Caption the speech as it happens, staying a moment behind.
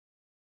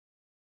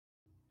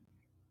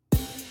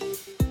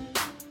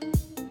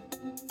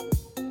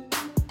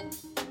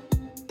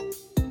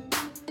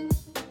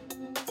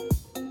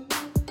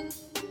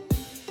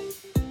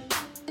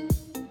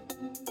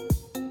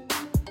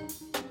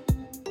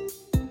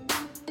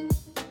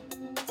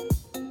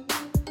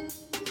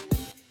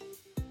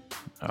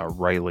All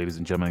right, ladies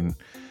and gentlemen,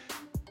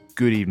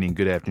 good evening,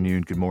 good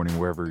afternoon, good morning,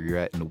 wherever you're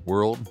at in the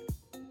world.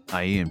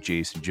 I am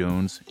Jason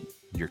Jones,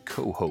 your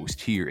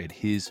co-host here at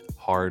His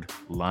Hard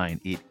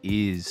Line. It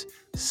is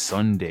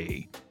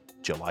Sunday,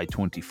 July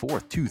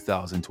 24th,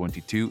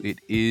 2022. It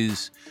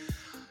is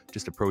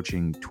just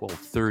approaching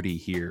 12:30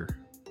 here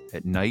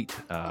at night.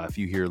 If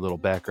you hear a little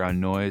background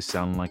noise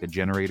sounding like a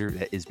generator,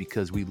 that is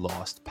because we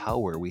lost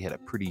power. We had a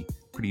pretty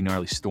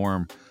gnarly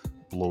storm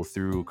blow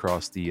through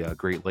across the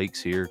Great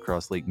Lakes here,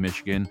 across Lake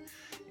Michigan,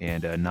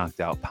 and knocked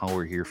out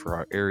power here for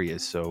our area.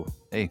 So,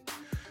 hey,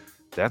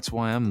 that's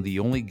why I'm the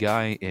only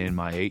guy in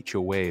my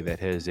HOA that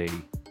has a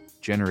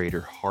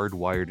generator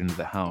hardwired into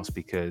the house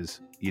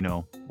because,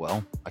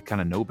 I kind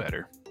of know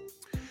better.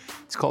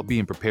 It's called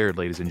being prepared,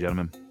 ladies and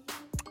gentlemen.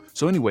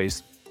 So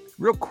anyways,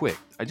 real quick,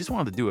 I just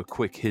wanted to do a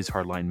quick His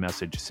Hardline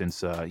message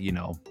since,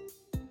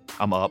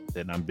 I'm up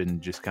and I've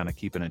been just kind of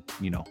keeping an,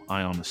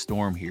 eye on the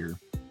storm here.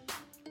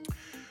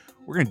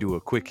 We're going to do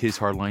a quick His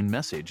Hardline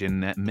message,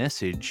 and that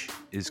message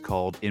is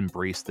called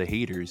Embrace the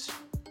Haters.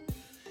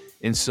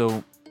 And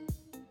so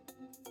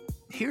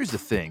here's the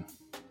thing.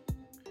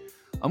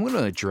 I'm going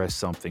to address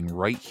something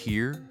right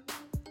here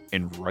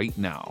and right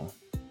now.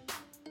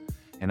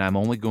 And I'm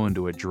only going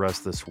to address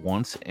this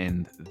once,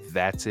 and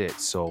that's it.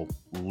 So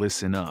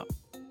listen up.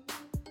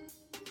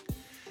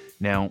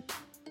 Now,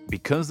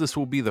 because this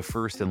will be the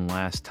first and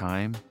last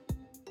time,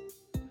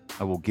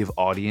 I will give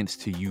audience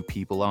to you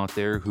people out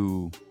there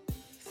who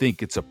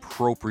think it's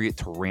appropriate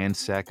to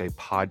ransack a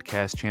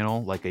podcast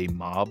channel like a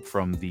mob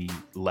from the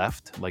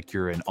left, like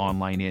you're an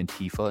online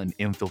Antifa, and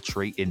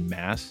infiltrate in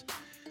mass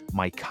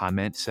my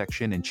comment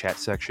section and chat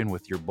section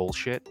with your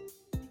bullshit.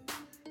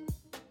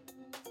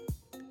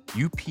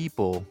 You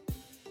people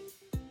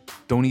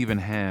don't even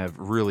have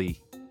really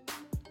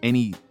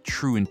any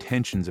true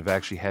intentions of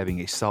actually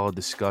having a solid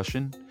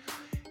discussion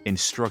and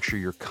structure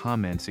your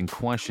comments and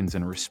questions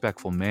in a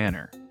respectful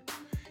manner.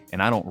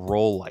 And I don't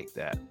roll like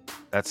that.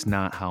 That's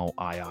not how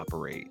I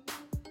operate.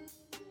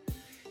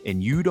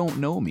 And you don't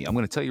know me. I'm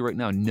going to tell you right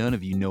now, none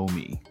of you know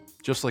me.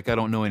 Just like I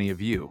don't know any of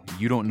you.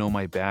 You don't know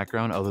my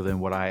background other than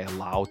what I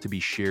allow to be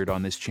shared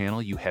on this channel.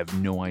 You have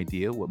no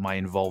idea what my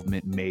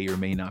involvement may or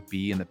may not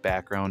be in the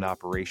background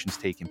operations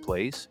taking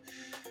place.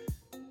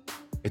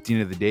 At the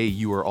end of the day,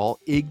 you are all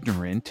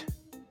ignorant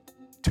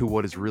to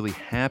what is really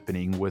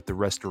happening with the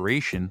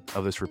restoration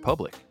of this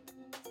republic.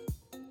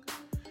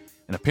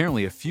 And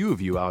apparently a few of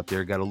you out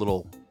there got a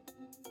little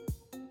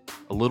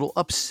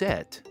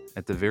upset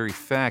at the very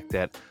fact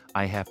that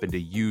I happened to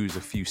use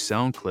a few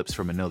sound clips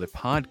from another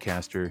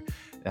podcaster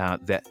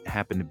that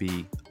happened to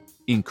be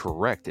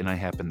incorrect, and I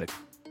happened to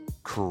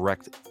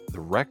correct the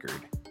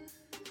record.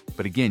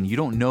 But again, you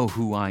don't know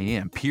who I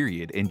am,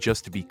 period. And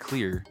just to be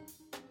clear,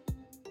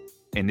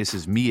 and this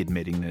is me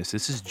admitting this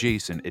is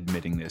Jason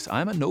admitting this,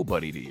 I'm a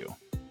nobody to you.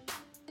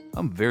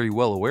 I'm very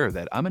well aware of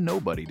that. I'm a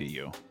nobody to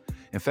you.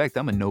 In fact,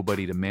 I'm a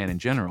nobody to man in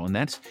general, and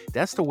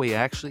that's the way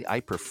actually I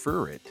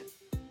prefer it.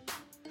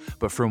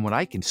 But from what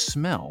I can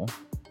smell,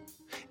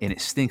 and it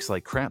stinks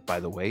like crap, by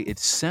the way, it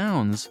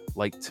sounds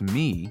like to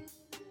me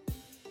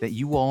that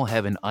you all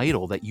have an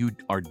idol that you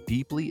are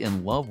deeply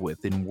in love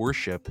with and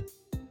worship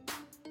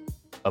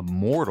a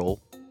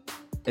mortal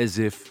as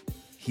if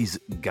he's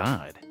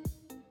God.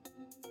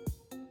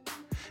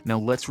 Now,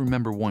 let's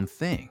remember one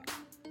thing.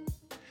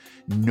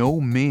 No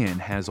man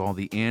has all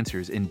the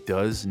answers and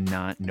does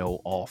not know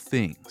all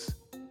things.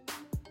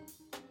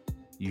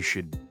 You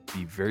should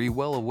be very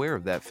well aware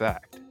of that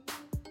fact.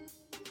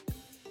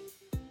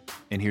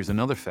 And here's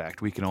another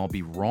fact. We can all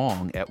be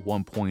wrong at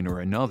one point or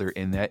another,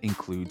 and that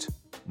includes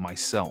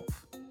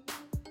myself.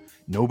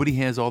 Nobody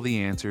has all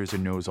the answers or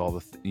knows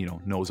all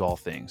knows all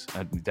things.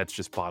 That's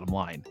just bottom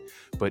line.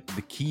 But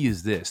the key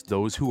is this.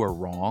 Those who are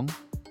wrong,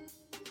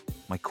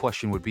 my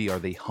question would be, are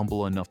they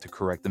humble enough to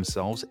correct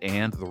themselves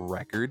and the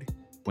record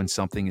when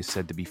something is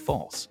said to be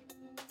false?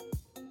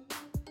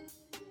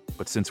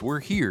 But since we're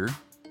here,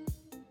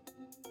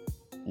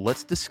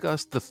 let's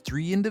discuss the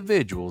three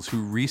individuals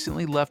who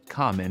recently left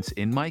comments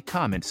in my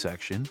comment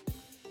section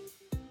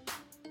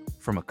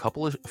from a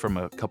couple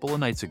of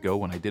nights ago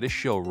when I did a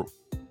show,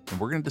 and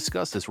we're going to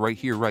discuss this right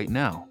here, right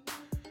now.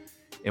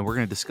 And we're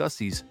going to discuss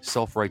these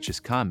self-righteous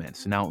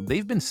comments. Now,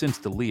 they've been since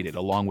deleted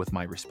along with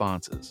my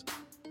responses.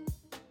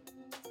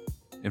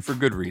 And for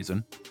good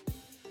reason.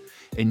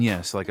 And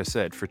yes, like I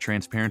said, for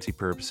transparency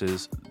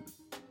purposes,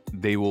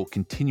 they will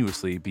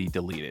continuously be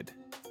deleted.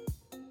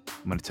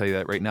 I'm going to tell you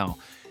that right now.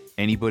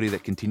 Anybody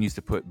that continues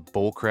to put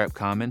bullcrap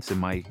comments in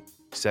my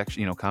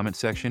section, comment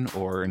section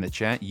or in the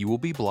chat, you will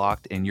be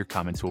blocked and your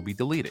comments will be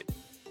deleted.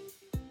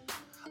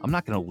 I'm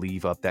not going to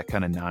leave up that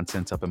kind of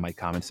nonsense up in my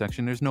comment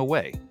section. There's no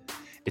way.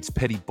 It's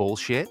petty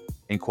bullshit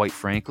and, quite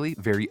frankly,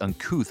 very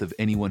uncouth of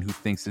anyone who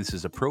thinks this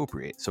is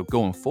appropriate. So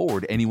going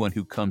forward, anyone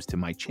who comes to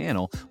my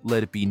channel,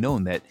 let it be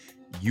known that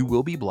you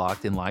will be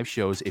blocked in live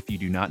shows if you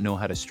do not know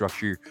how to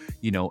structure,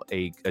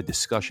 a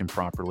discussion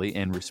properly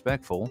and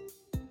respectful.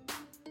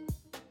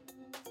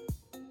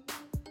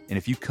 And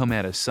if you come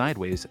at us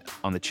sideways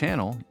on the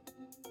channel,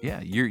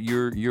 Yeah,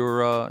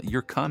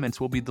 your comments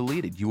will be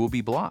deleted. You will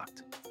be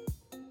blocked.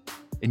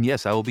 And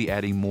yes, I will be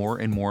adding more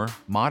and more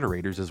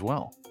moderators as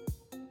well.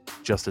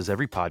 Just as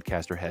every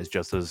podcaster has,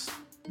 just as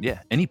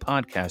any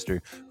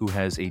podcaster who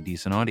has a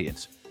decent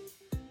audience.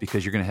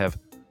 Because you're going to have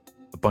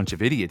a bunch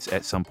of idiots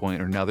at some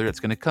point or another that's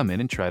going to come in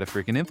and try to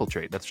freaking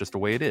infiltrate. That's just the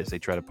way it is. They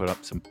try to put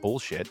up some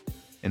bullshit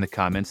in the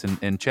comments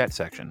and chat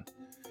section.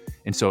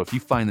 And so if you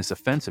find this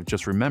offensive,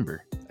 just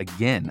remember,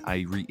 again,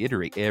 I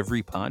reiterate,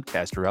 every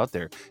podcaster out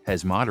there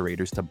has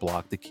moderators to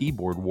block the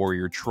keyboard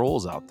warrior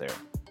trolls out there.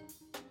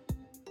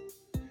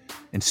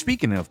 And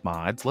speaking of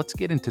mods, let's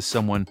get into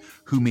someone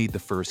who made the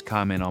first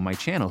comment on my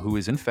channel, who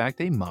is in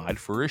fact a mod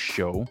for a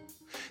show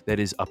that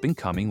is up and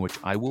coming, which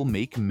I will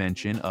make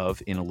mention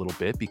of in a little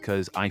bit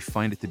because I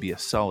find it to be a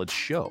solid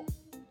show.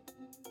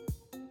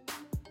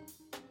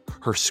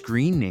 Her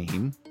screen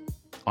name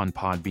on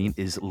Podbean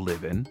is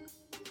Livin',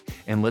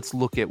 and let's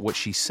look at what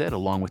she said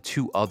along with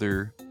two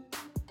other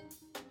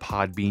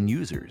Podbean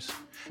users.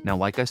 Now,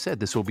 like I said,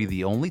 this will be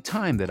the only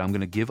time that I'm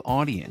going to give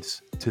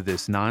audience to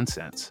this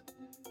nonsense.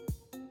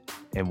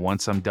 And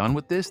once I'm done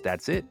with this,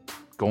 that's it.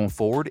 Going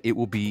forward, it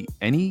will be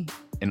any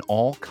and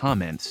all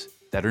comments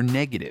that are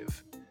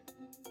negative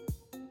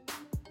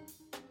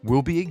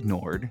will be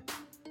ignored,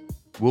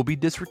 will be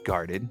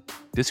disregarded,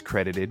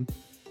 discredited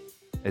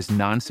as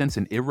nonsense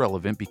and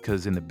irrelevant,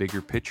 because in the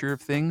bigger picture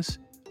of things,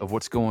 of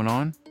what's going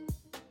on,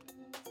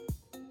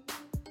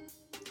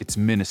 it's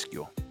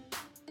minuscule.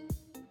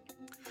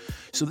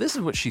 So this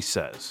is what she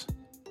says.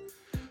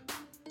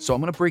 So I'm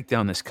going to break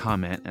down this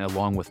comment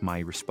along with my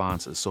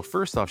responses. So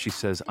first off, she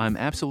says, I'm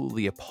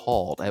absolutely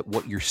appalled at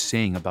what you're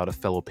saying about a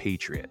fellow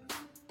patriot.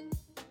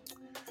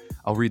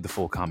 I'll read the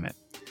full comment.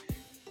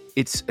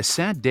 It's a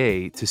sad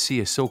day to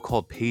see a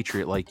so-called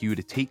patriot like you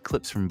to take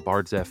clips from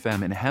Bard's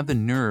FM and have the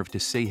nerve to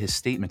say his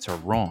statements are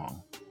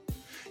wrong.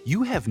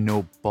 You have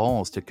no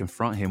balls to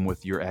confront him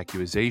with your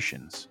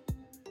accusations,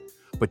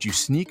 but you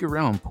sneak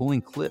around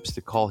pulling clips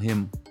to call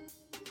him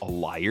a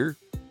liar?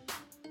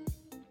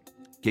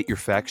 Get your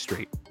facts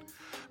straight.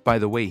 By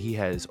the way, he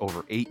has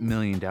over 8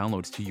 million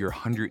downloads to your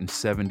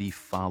 170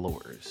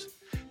 followers.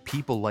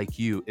 People like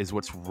you is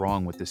what's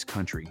wrong with this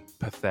country.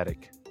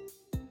 Pathetic.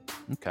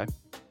 Okay,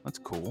 that's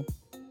cool.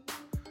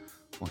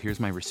 Well, here's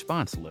my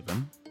response,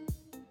 Livin'.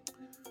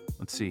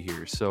 Let's see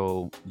here.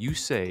 So you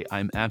say,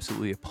 I'm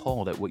absolutely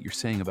appalled at what you're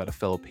saying about a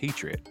fellow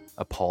patriot.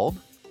 Appalled?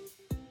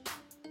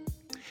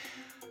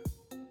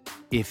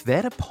 If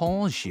that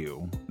appalls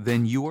you,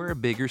 then you are a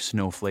bigger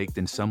snowflake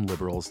than some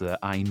liberals that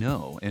I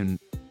know. And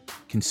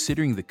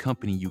considering the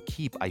company you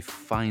keep, I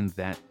find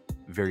that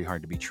very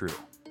hard to be true.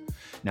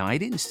 Now, I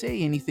didn't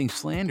say anything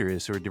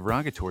slanderous or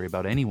derogatory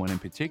about anyone in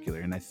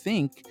particular. And I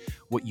think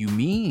what you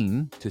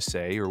mean to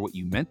say, or what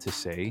you meant to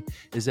say,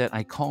 is that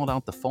I called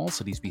out the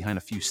falsities behind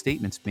a few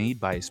statements made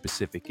by a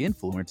specific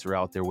influencer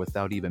out there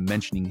without even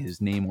mentioning his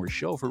name or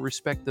show for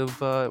respect of,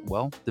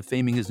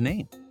 defaming his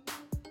name.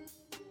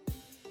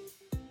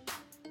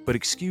 But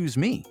excuse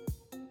me,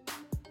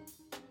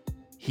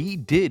 he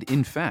did,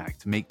 in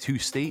fact, make two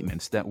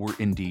statements that were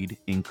indeed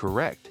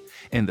incorrect.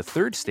 And the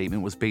third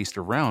statement was based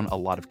around a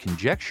lot of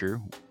conjecture,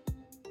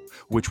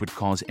 which would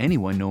cause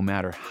anyone, no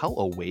matter how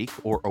awake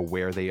or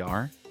aware they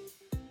are.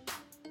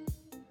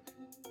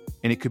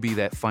 And it could be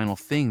that final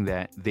thing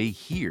that they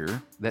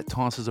hear that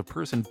tosses a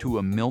person to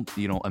a mental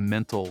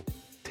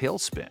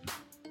tailspin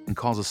and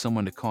causes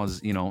someone to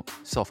cause,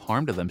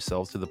 self-harm to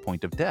themselves to the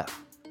point of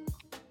death.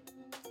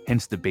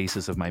 Hence the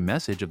basis of my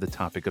message of the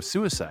topic of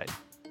suicide.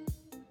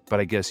 But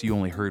I guess you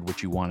only heard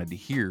what you wanted to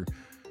hear,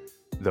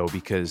 though,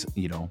 because,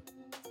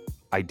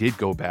 I did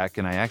go back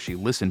and I actually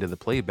listened to the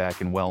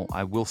playback, and well,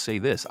 I will say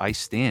this, I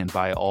stand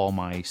by all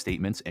my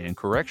statements and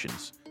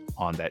corrections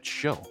on that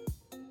show.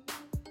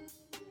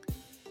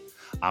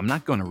 I'm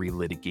not going to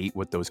relitigate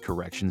what those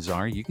corrections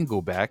are. You can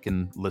go back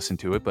and listen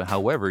to it, but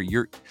however,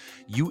 you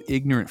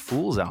ignorant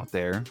fools out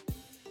there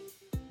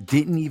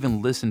didn't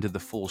even listen to the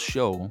full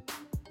show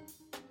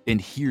and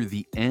hear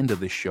the end of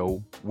the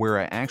show, where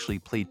I actually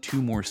played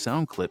two more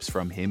sound clips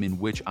from him in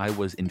which I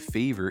was in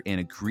favor and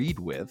agreed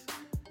with,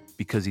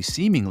 because he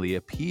seemingly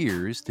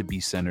appears to be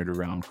centered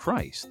around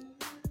Christ.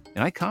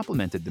 And I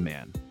complimented the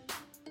man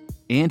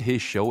and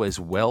his show, as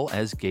well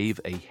as gave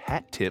a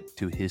hat tip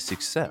to his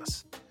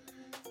success.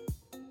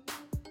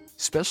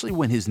 Especially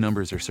when his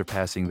numbers are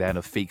surpassing that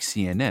of fake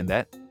CNN.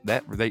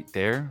 That right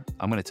there,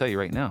 I'm going to tell you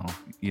right now,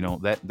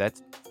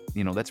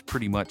 that's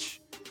pretty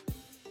much,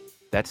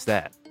 that's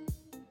that.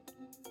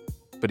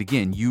 But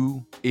again,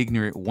 you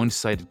ignorant,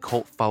 one-sided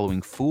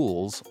cult-following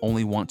fools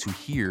only want to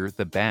hear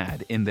the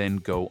bad and then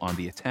go on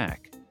the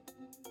attack.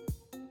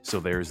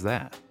 So there's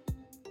that.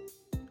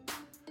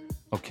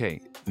 Okay,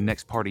 the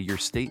next part of your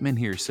statement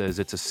here says,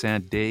 it's a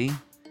sad day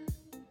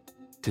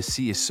to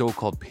see a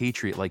so-called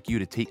patriot like you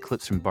to take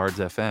clips from Bard's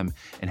FM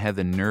and have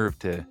the nerve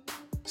to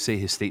say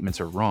his statements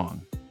are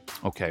wrong.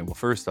 Okay, well,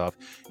 first off,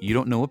 you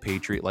don't know a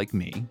patriot like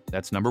me.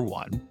 That's number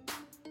one.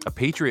 A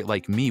patriot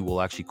like me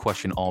will actually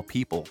question all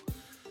people.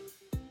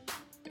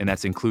 And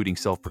that's including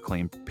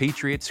self-proclaimed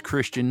patriots,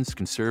 Christians,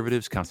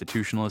 conservatives,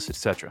 constitutionalists,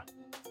 etc.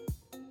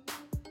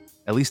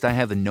 At least I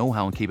have the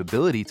know-how and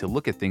capability to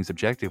look at things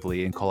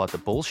objectively and call out the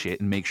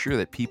bullshit and make sure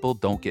that people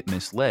don't get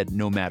misled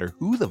no matter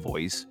who the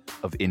voice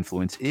of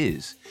influence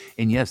is.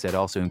 And yes, that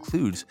also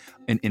includes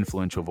an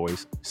influential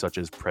voice such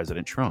as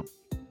President Trump.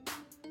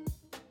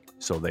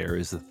 So there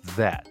is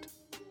that.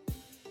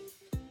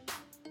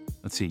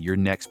 Let's see, your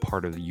next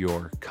part of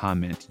your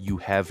comment. You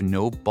have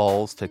no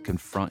balls to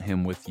confront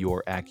him with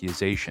your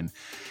accusation.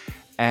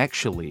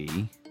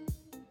 Actually,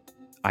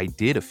 I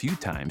did a few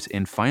times,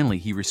 and finally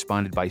he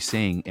responded by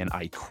saying, and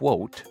I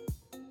quote,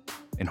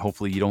 and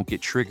hopefully you don't get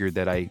triggered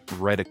that I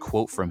read a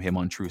quote from him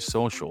on Truth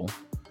Social.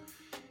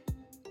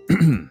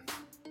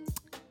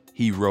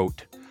 He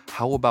wrote,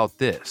 "How about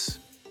this?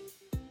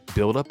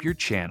 Build up your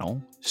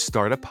channel,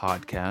 start a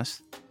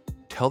podcast,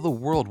 tell the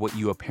world what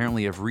you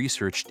apparently have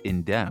researched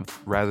in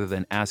depth rather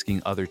than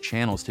asking other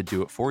channels to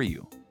do it for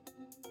you.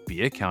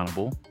 Be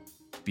accountable,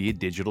 be a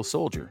digital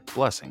soldier.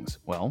 Blessings."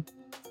 Well,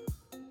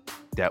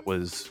 that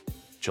was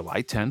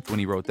July 10th when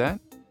he wrote that.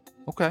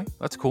 Okay,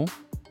 that's cool.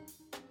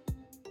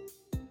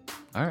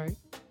 All right.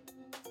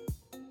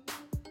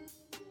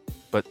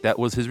 But that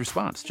was his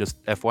response,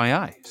 just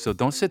FYI. So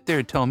don't sit there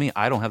and tell me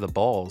I don't have the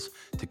balls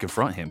to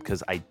confront him,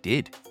 because I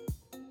did.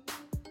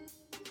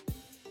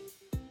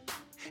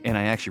 And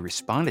I actually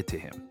responded to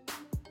him,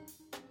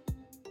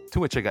 to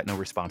which I got no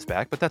response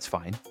back, but that's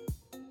fine.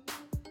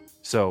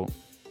 So,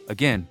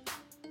 again,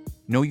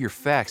 know your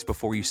facts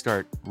before you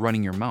start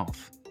running your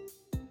mouth.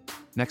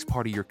 Next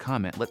part of your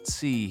comment, let's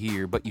see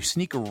here. But you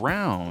sneak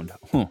around.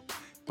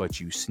 But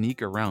you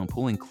sneak around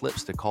pulling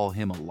clips to call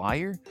him a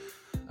liar?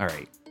 All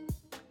right.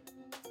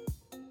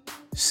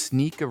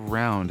 Sneak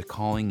around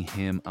calling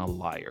him a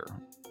liar.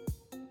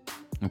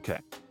 Okay.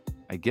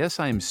 I guess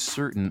I'm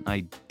certain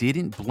I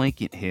didn't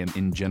blanket him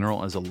in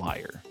general as a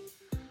liar.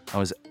 I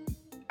was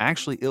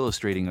actually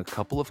illustrating a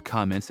couple of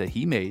comments that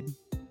he made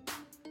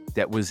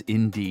that was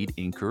indeed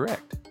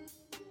incorrect.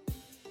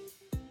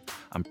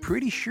 I'm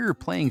pretty sure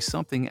playing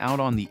something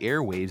out on the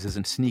airwaves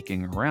isn't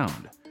sneaking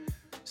around.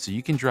 So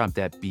you can drop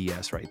that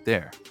BS right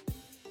there.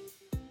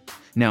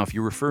 Now, if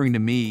you're referring to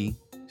me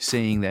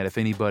saying that if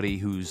anybody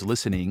who's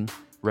listening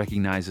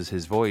recognizes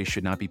his voice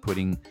should not be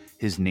putting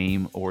his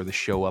name or the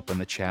show up in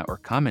the chat or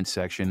comment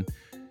section,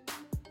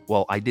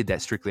 well, I did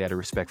that strictly out of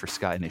respect for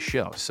Scott and his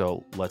show.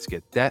 So let's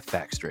get that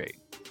fact straight.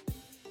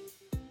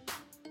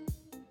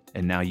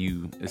 And now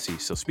let's see.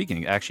 So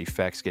speaking, actually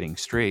facts getting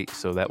straight.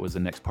 So that was the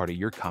next part of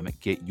your comment.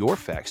 Get your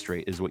facts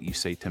straight is what you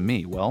say to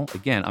me. Well,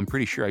 again, I'm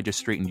pretty sure I just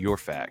straightened your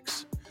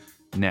facts.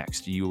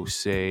 Next, you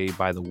say,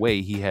 by the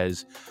way, he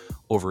has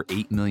over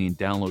 8 million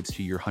downloads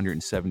to your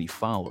 170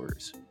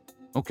 followers.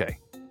 Okay.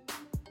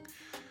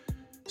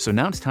 So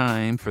now it's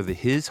time for the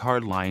His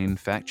Hardline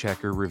Fact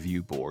Checker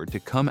Review Board to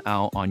come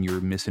out on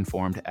your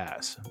misinformed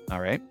ass. All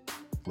right?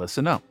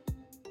 Listen up.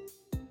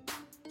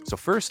 So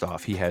first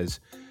off, he has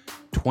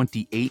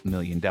 28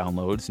 million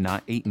downloads,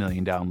 not 8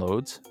 million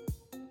downloads.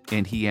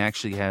 And he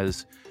actually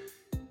has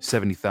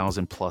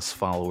 70,000 plus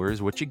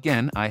followers, which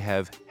again, I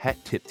have hat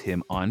tipped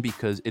him on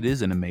because it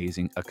is an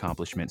amazing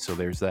accomplishment. So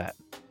there's that.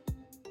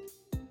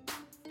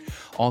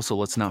 Also,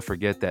 let's not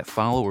forget that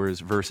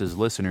followers versus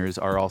listeners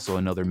are also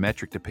another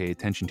metric to pay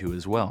attention to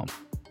as well.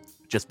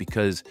 Just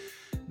because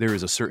there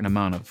is a certain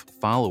amount of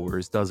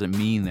followers doesn't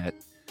mean that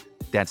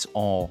that's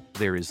all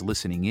there is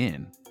listening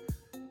in.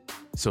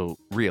 So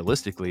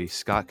realistically,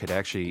 Scott could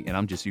actually, and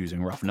I'm just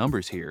using rough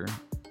numbers here,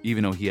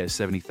 even though he has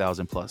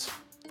 70,000 plus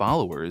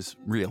followers,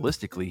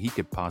 realistically, he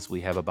could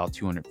possibly have about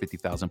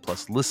 250,000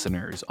 plus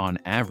listeners on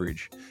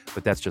average,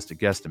 but that's just a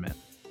guesstimate.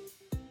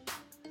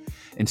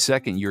 And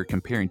second, you're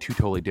comparing two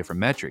totally different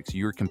metrics.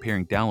 You're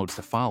comparing downloads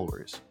to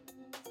followers.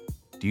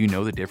 Do you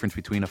know the difference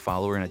between a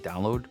follower and a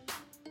download?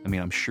 I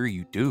mean, I'm sure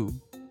you do.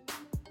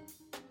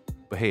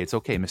 But hey, it's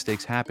okay.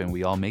 Mistakes happen.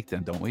 We all make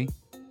them, don't we?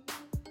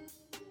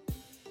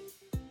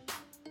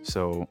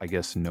 So I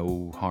guess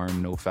no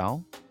harm, no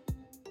foul.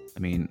 I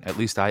mean, at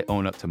least I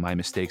own up to my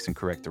mistakes and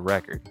correct the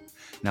record.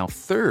 Now,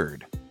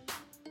 third,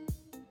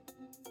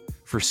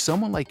 for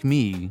someone like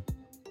me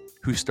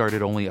who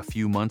started only a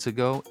few months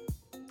ago,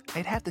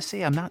 I'd have to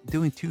say I'm not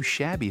doing too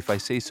shabby if I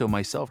say so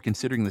myself,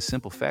 considering the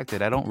simple fact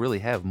that I don't really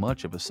have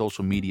much of a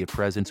social media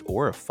presence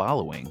or a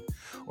following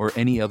or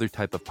any other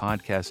type of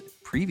podcast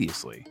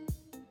previously.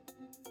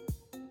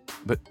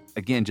 But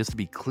again, just to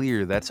be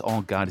clear, that's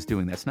all God is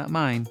doing. That's not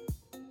mine.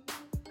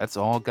 That's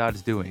all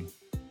God's doing.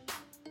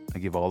 I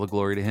give all the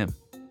glory to him.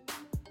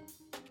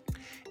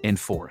 And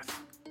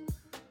fourth,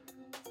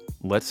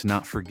 let's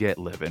not forget,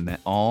 Livin,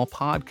 that all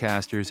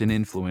podcasters and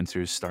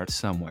influencers start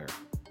somewhere.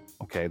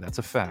 Okay, that's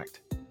a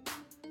fact.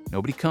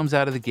 Nobody comes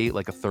out of the gate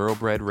like a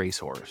thoroughbred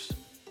racehorse.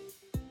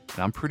 And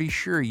I'm pretty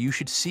sure you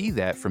should see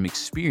that from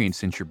experience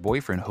since your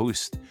boyfriend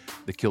hosts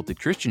the Kilted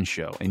Christian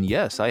show. And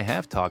yes, I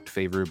have talked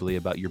favorably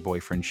about your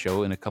boyfriend's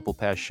show in a couple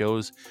past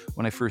shows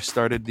when I first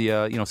started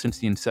since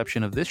the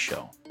inception of this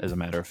show. As a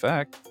matter of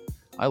fact,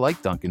 I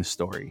like Duncan's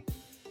story.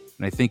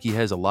 And I think he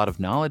has a lot of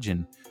knowledge,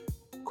 and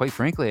quite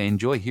frankly, I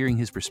enjoy hearing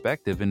his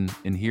perspective and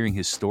hearing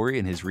his story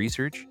and his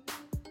research.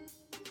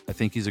 I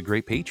think he's a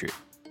great patriot.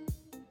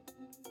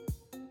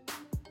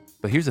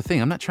 But here's the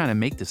thing. I'm not trying to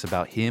make this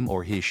about him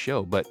or his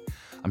show, but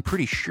I'm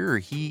pretty sure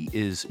he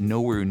is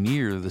nowhere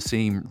near the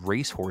same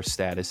racehorse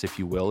status, if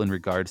you will, in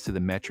regards to the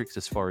metrics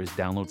as far as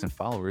downloads and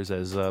followers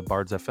as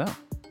Bards FM.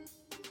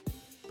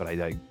 But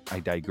I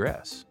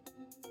digress.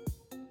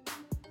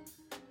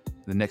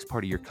 The next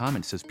part of your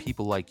comment says,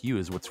 people like you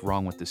is what's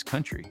wrong with this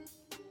country.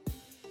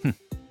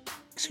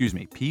 Excuse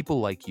me. People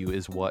like you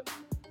is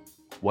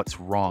what's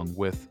wrong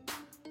with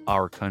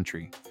our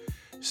country.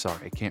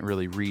 Sorry, I can't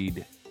really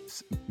read,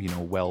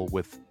 well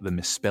with the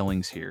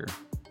misspellings here.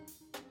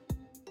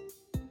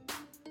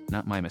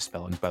 Not my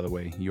misspellings, by the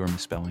way, your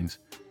misspellings.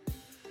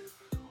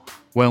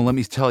 Well, let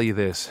me tell you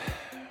this.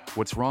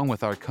 What's wrong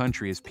with our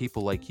country is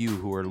people like you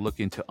who are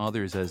looking to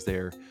others as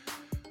their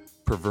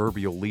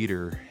proverbial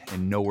leader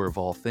and knower of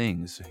all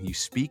things. You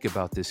speak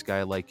about this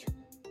guy like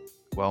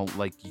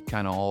you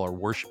kind of all are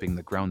worshiping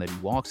the ground that he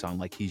walks on,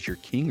 like he's your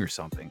king or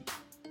something.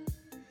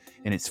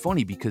 And it's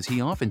funny because he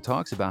often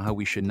talks about how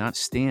we should not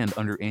stand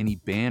under any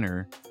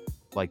banner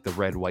like the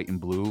red, white, and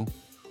blue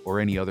or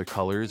any other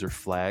colors or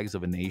flags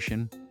of a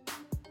nation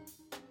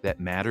that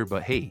matter.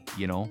 But hey,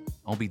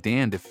 I'll be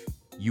damned if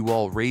you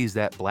all raise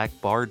that Black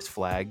Bards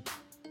flag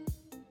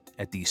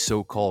at the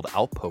so-called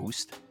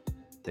outpost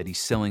that he's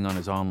selling on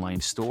his online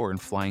store and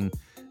flying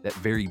that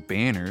very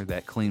banner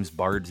that claims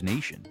Bards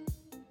Nation.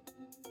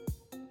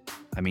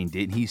 I mean,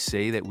 didn't he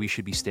say that we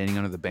should be standing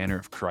under the banner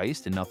of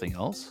Christ and nothing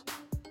else?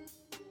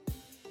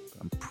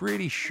 I'm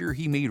pretty sure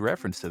he made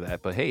reference to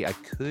that, but hey, I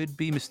could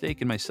be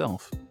mistaken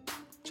myself.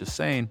 Just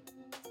saying.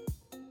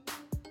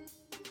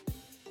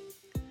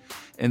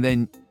 And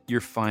then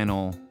your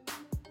final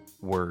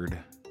word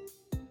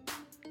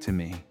to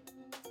me.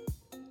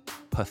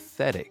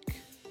 Pathetic.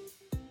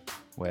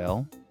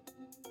 Well,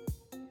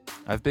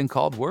 I've been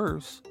called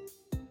worse.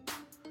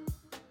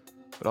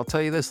 But I'll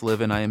tell you this,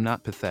 Livin, I am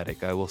not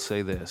pathetic. I will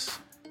say this.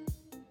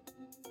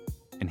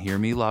 And hear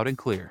me loud and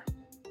clear.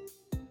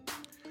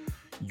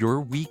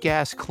 Your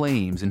weak-ass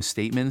claims and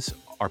statements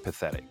are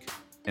pathetic,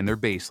 and they're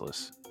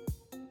baseless,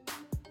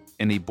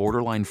 and they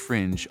borderline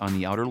fringe on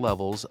the outer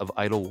levels of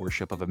idol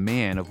worship of a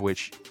man of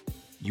which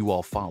you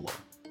all follow.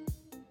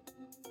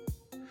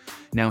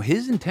 Now,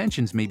 his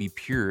intentions may be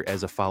pure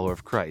as a follower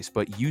of Christ,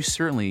 but you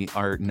certainly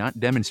are not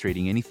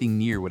demonstrating anything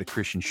near what a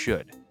Christian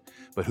should.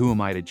 But who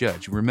am I to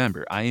judge?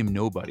 Remember, I am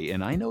nobody,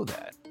 and I know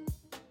that.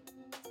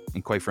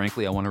 And quite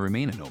frankly, I want to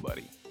remain a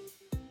nobody.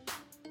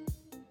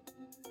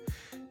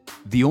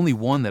 The only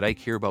one that I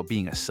care about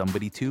being a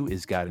somebody to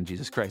is God and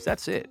Jesus Christ.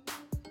 That's it.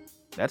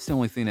 That's the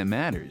only thing that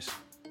matters.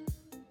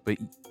 But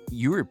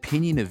your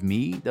opinion of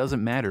me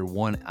doesn't matter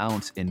 1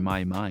 ounce in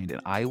my mind, and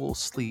I will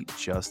sleep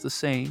just the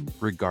same,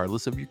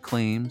 regardless of your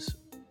claims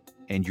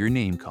and your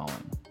name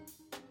calling.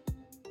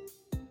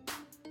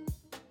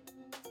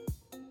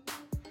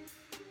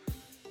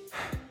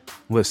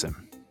 Listen,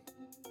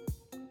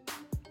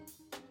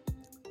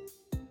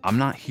 I'm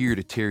not here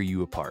to tear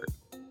you apart.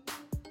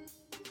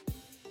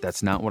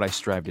 That's not what I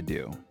strive to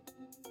do.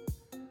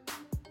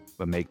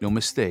 But make no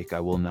mistake, I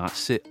will not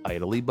sit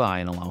idly by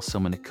and allow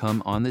someone to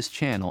come on this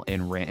channel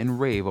and rant and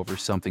rave over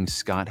something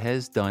Scott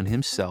has done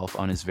himself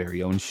on his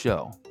very own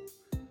show.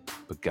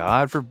 But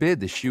God forbid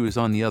the shoe is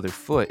on the other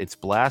foot. It's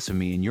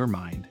blasphemy in your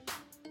mind.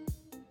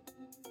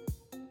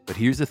 But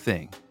here's the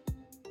thing.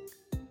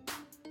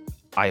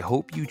 I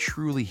hope you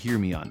truly hear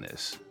me on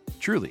this.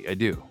 Truly, I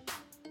do.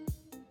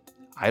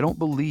 I don't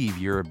believe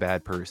you're a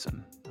bad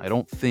person. I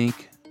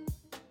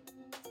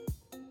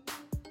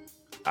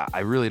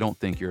really don't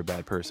think you're a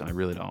bad person. I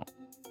really don't.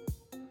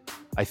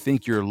 I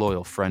think you're a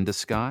loyal friend to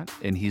Scott,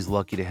 and he's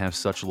lucky to have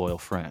such loyal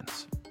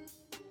friends.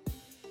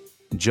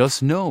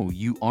 Just know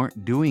you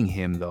aren't doing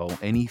him, though,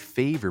 any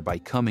favor by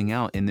coming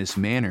out in this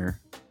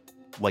manner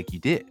like you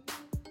did.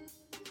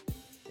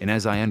 And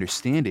as I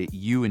understand it,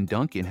 you and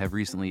Duncan have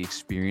recently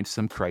experienced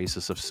some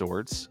crisis of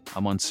sorts.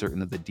 I'm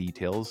uncertain of the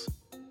details.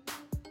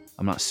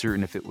 I'm not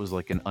certain if it was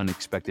like an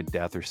unexpected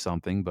death or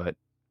something, but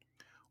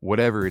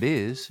whatever it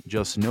is,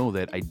 just know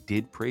that I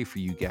did pray for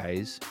you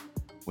guys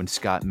when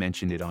Scott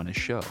mentioned it on his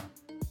show.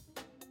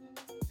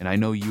 And I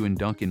know you and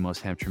Duncan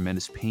must have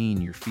tremendous pain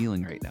you're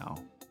feeling right now.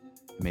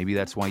 Maybe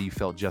that's why you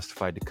felt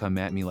justified to come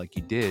at me like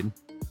you did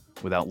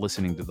without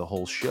listening to the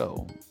whole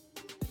show.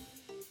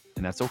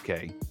 And that's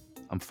okay.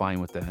 I'm fine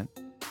with that.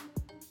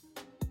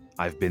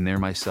 I've been there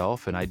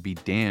myself, and I'd be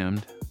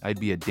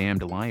a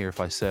damned liar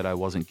if I said I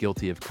wasn't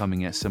guilty of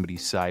coming at somebody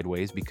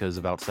sideways because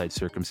of outside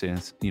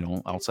circumstances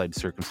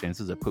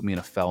that put me in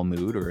a foul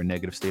mood or a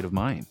negative state of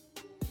mind.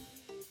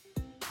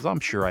 Because I'm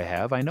sure I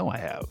have. I know I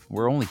have.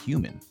 We're only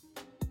human.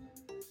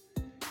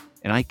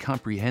 And I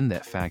comprehend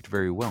that fact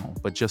very well.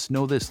 But just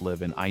know this,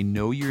 Livin, I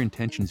know your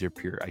intentions are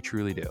pure. I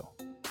truly do.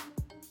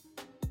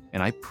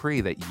 And I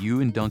pray that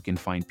you and Duncan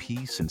find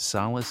peace and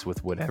solace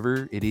with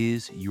whatever it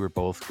is you are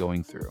both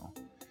going through.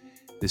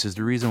 This is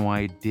the reason why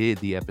I did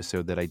the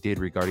episode that I did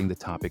regarding the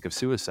topic of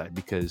suicide,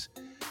 because,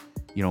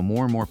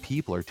 more and more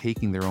people are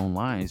taking their own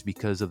lives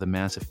because of the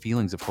massive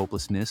feelings of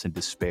hopelessness and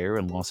despair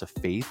and loss of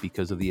faith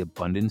because of the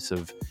abundance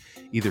of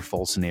either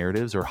false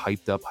narratives or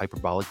hyped up,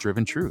 hyperbolic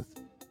driven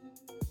truth.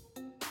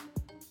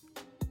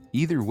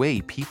 Either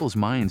way, people's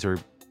minds are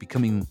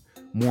becoming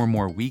more and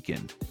more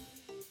weakened.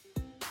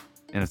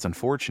 And it's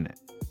unfortunate.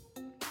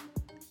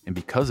 And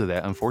because of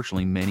that,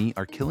 unfortunately, many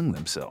are killing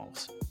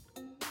themselves.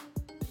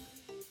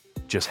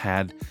 Just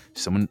had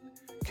someone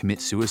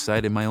commit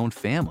suicide in my own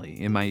family,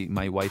 in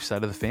my wife's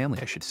side of the family,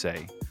 I should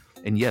say.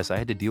 And yes, I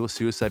had to deal with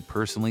suicide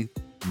personally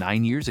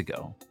 9 years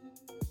ago.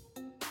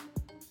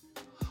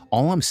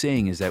 All I'm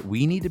saying is that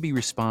we need to be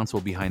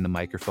responsible behind the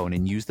microphone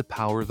and use the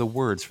power of the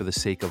words for the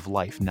sake of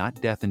life,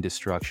 not death and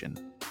destruction.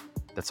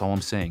 That's all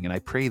I'm saying. And I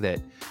pray that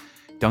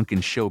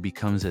Duncan's show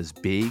becomes as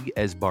big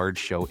as Bard's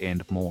show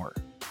and more.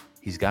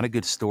 He's got a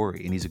good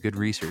story and he's a good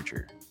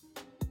researcher.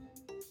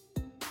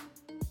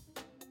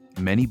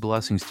 Many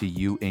blessings to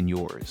you and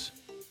yours.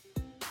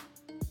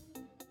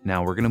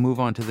 Now we're going to move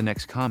on to the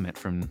next comment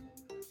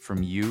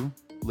from you,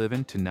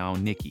 Livin, to now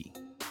Nikki.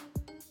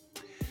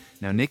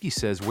 Now Nikki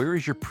says, where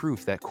is your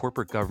proof that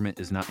corporate government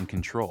is not in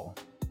control?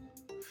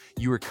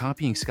 You are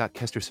copying Scott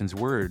Kesterson's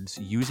words,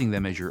 using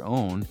them as your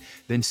own,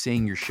 then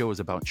saying your show is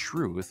about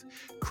truth.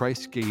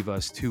 Christ gave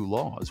us 2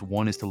 laws.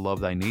 One is to love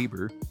thy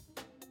neighbor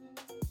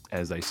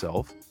as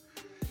thyself.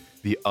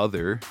 The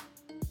other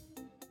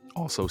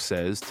also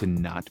says to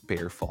not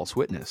bear false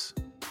witness.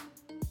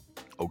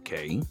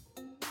 Okay.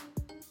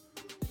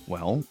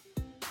 Well,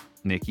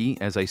 Nikki,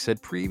 as I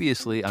said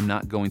previously, I'm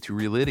not going to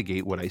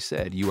relitigate what I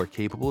said. You are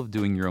capable of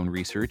doing your own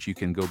research. You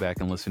can go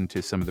back and listen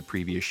to some of the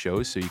previous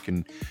shows so you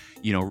can,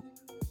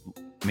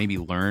 maybe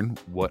learn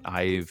what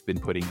I've been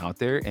putting out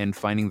there and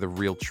finding the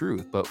real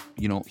truth. But,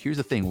 here's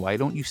the thing. Why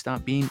don't you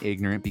stop being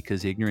ignorant?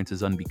 Because ignorance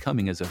is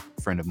unbecoming, as a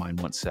friend of mine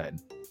once said.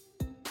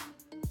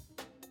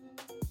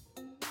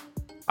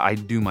 I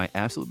do my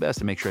absolute best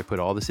to make sure I put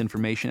all this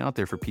information out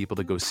there for people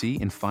to go see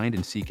and find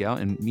and seek out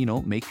and,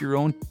 make your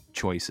own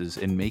choices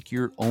and make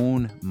your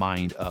own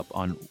mind up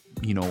on,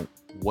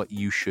 what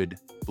you should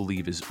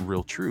believe is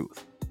real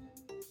truth.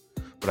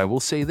 But I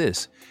will say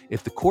this,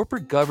 if the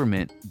corporate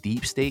government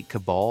deep state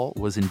cabal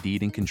was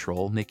indeed in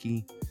control,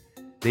 Nikki,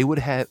 they would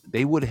have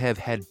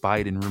had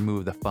Biden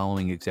remove the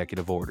following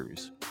executive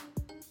orders.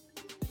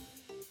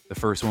 The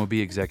first one would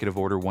be Executive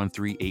Order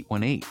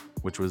 13818,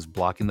 which was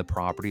blocking the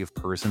property of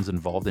persons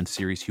involved in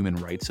serious human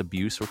rights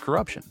abuse or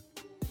corruption.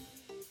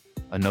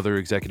 Another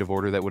executive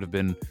order that would have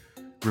been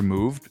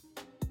removed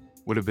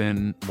would have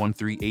been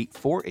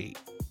 13848,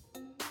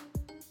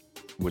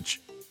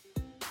 which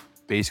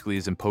basically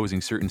is imposing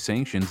certain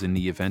sanctions in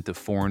the event of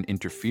foreign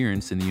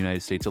interference in the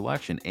United States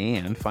election.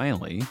 And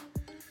finally,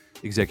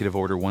 Executive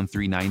Order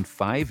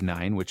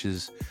 13959, which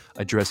is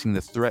addressing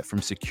the threat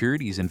from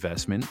securities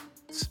investments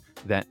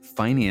that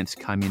finance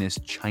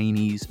communist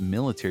Chinese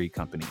military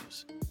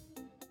companies.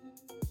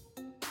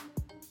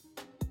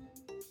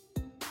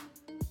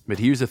 But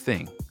here's the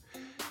thing.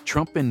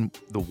 Trump and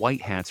the white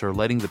hats are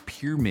letting the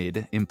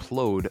pyramid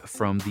implode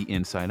from the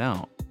inside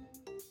out.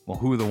 Well,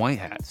 who are the white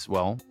hats?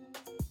 Well,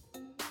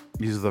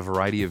 these are the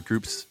variety of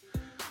groups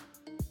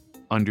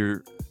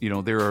under,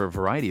 there are a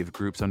variety of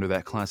groups under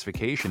that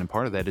classification, and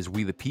part of that is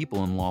we the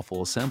people in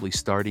lawful assembly,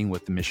 starting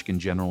with the Michigan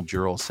General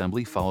Jural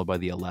Assembly, followed by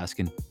the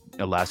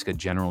Alaska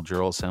General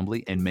Jural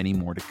Assembly, and many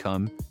more to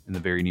come in the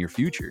very near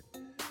future.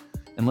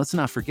 And let's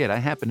not forget, I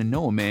happen to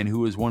know a man who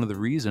was one of the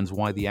reasons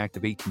why the Act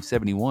of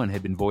 1871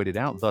 had been voided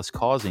out, thus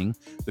causing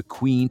the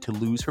Queen to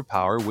lose her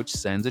power, which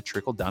sends a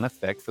trickle-down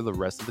effect for the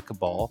rest of the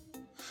cabal,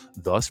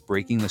 thus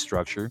breaking the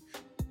structure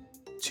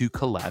to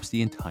collapse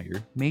the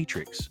entire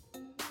matrix.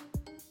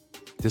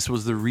 This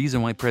was the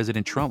reason why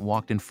President Trump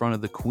walked in front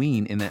of the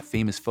Queen in that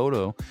famous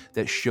photo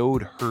that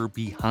showed her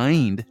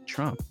behind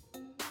Trump.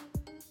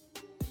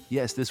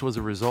 Yes, this was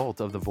a result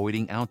of the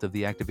voiding out of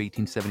the Act of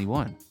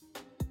 1871.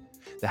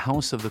 The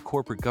house of the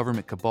corporate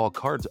government cabal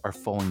cards are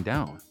falling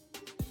down.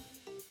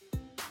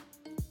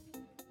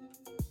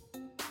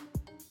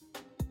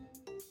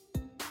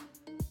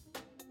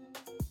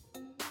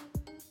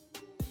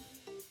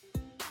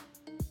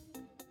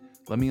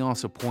 Let me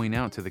also point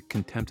out to the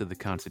contempt of the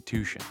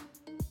Constitution.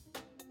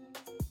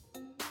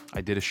 I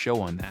did a show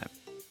on that.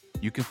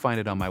 You can find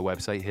it on my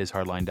website,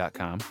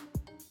 hishardline.com.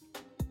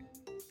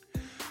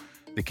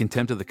 The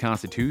contempt of the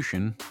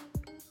Constitution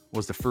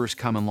was the first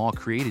common law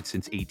created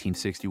since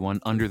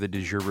 1861 under the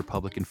de jure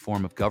Republican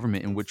form of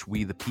government in which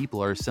we the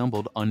people are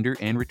assembled under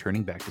and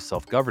returning back to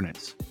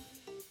self-governance.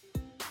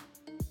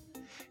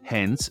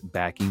 Hence,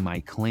 backing my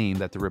claim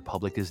that the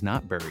Republic is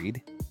not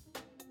buried,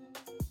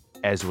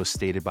 as was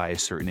stated by a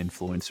certain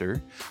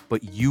influencer,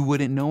 but you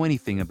wouldn't know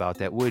anything about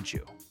that, would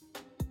you?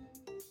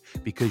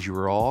 Because you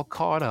were all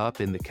caught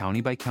up in the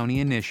county-by-county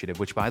initiative,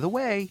 which by the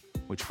way,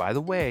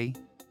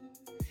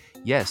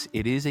 yes,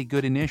 it is a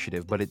good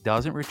initiative, but it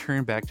doesn't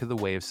return back to the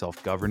way of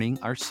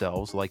self-governing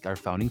ourselves like our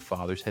founding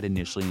fathers had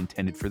initially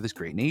intended for this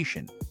great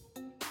nation.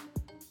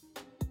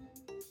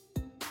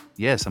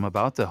 Yes, I'm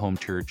about the home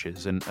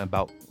churches and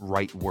about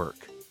right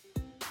work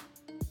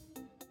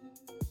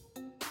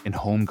and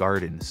home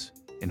gardens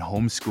and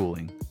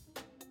homeschooling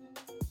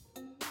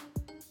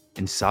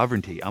and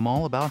sovereignty. I'm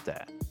all about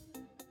that.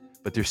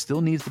 But there still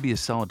needs to be a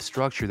solid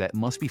structure that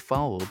must be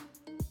followed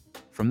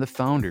from the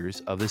founders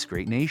of this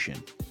great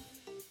nation.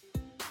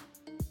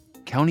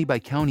 County by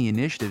county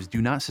initiatives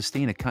do not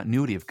sustain a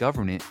continuity of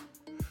government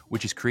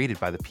which is created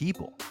by the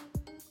people.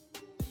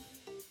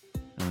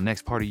 Now, the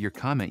next part of your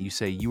comment, you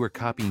say you are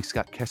copying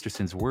Scott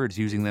Kesterson's words,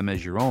 using them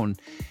as your own,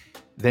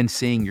 then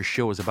saying your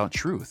show is about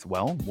truth.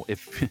 Well,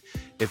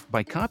 if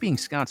by copying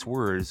Scott's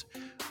words,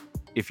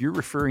 if you're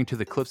referring to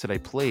the clips that I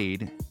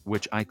played,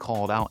 which I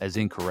called out as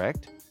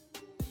incorrect,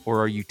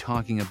 or are you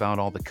talking about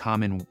all the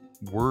common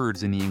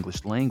words in the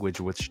English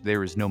language which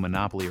there is no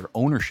monopoly or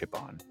ownership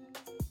on?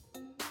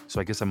 So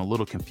I guess I'm a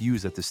little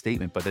confused at the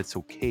statement, but that's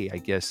okay. I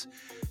guess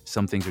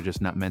some things are just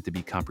not meant to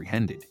be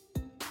comprehended.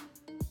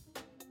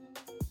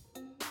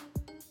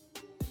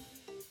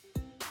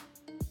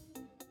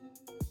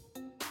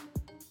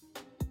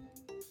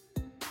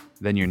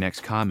 Then your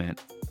next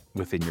comment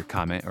within your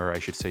comment, or I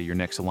should say your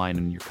next line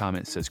in your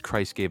comment says,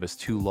 Christ gave us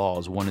two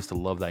laws. One is to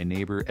love thy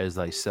neighbor as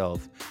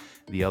thyself.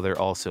 The other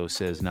also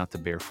says not to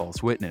bear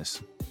false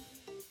witness.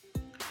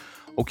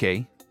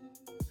 Okay.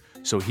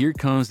 So here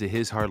comes the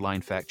His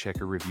Hardline Fact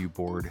Checker Review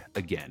Board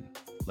again.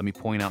 Let me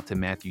point out to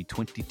Matthew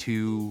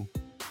 22,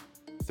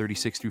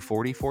 36 through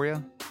 40 for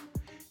you.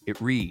 It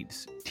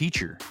reads,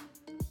 Teacher,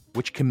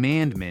 which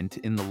commandment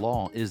in the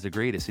law is the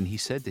greatest? And he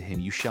said to him,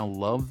 You shall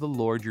love the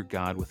Lord your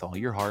God with all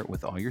your heart,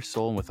 with all your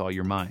soul, and with all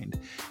your mind.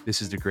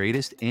 This is the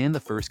greatest and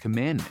the first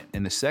commandment.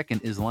 And the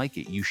second is like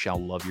it. You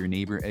shall love your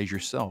neighbor as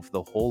yourself.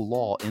 The whole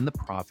law and the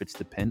prophets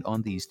depend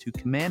on these two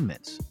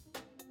commandments.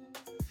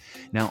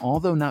 Now,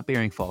 although not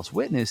bearing false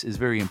witness is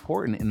very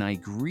important, and I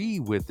agree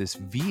with this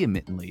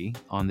vehemently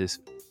on this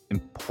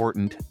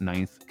important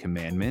ninth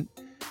commandment,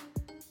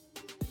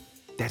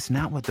 that's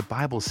not what the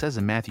Bible says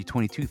in Matthew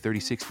 22,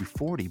 36 through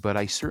 40, but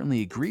I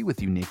certainly agree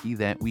with you, Nikki,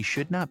 that we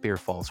should not bear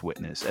false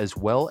witness, as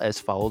well as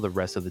follow the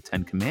rest of the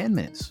 10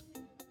 commandments.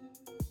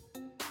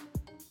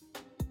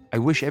 I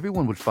wish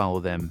everyone would follow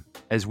them,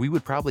 as we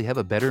would probably have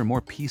a better and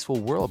more peaceful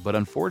world, but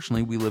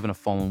unfortunately, we live in a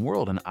fallen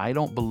world, and I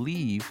don't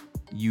believe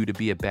you to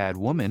be a bad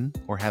woman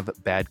or have a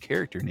bad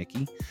character,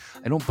 Nikki.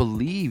 I don't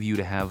believe you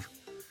to have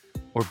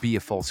or be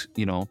a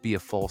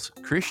false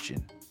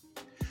Christian.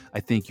 I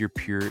think you're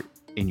pure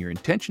in your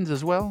intentions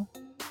as well.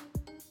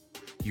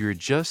 You're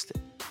just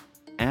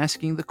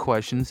asking the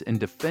questions and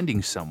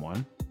defending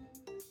someone.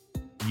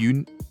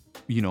 You're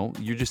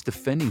just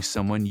defending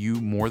someone you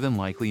more than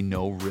likely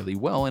know really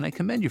well, and I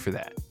commend you for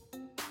that.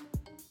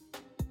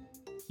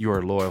 You're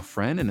a loyal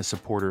friend and a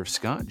supporter of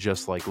Scott,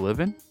 just like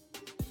Livin'.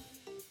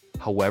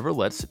 However,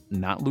 let's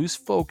not lose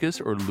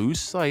focus or lose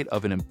sight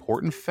of an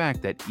important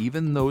fact that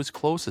even those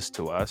closest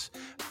to us,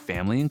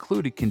 family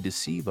included, can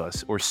deceive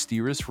us or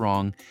steer us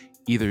wrong,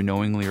 either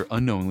knowingly or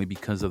unknowingly,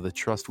 because of the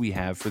trust we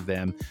have for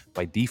them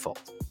by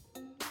default.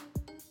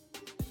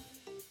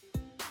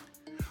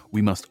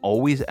 We must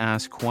always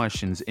ask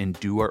questions and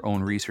do our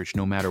own research,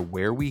 no matter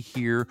where we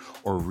hear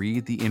or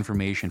read the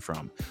information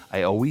from.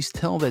 I always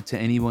tell that to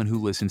anyone who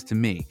listens to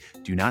me.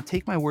 Do not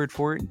take my word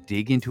for it.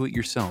 Dig into it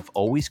yourself.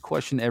 Always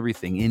question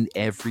everything and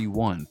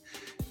everyone.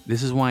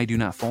 This is why I do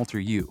not falter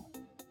you.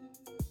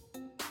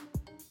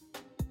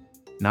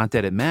 Not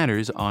that it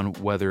matters on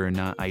whether or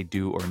not I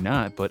do or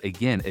not, but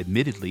again,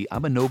 admittedly,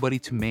 I'm a nobody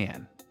to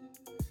man.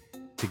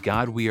 To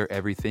God, we are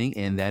everything,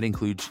 and that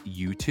includes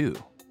you too.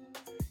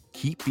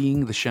 Keep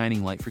being the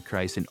shining light for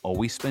Christ and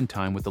always spend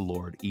time with the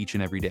Lord each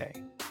and every day.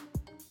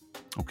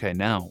 Okay,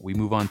 now we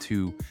move on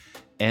to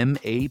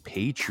M.A.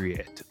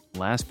 Patriot.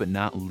 Last but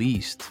not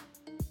least,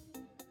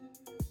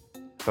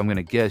 if I'm going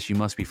to guess, you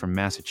must be from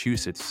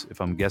Massachusetts, if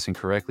I'm guessing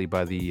correctly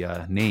by the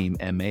name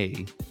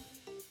M.A.,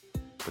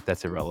 but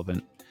that's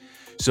irrelevant.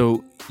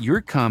 So your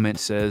comment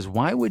says,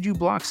 why would you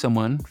block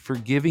someone for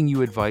giving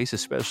you advice,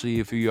 especially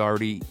if you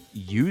already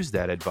used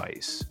that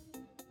advice?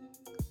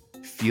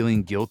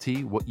 Feeling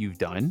guilty what you've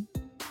done?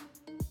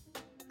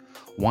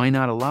 Why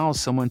not allow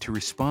someone to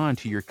respond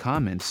to your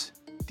comments?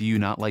 Do you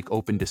not like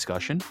open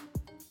discussion?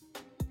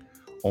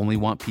 Only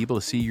want people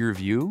to see your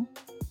view?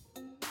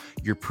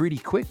 You're pretty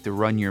quick to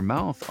run your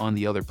mouth on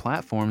the other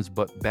platforms,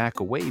 but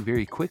back away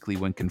very quickly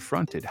when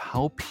confronted.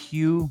 How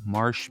pew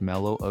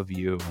marshmallow of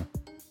you.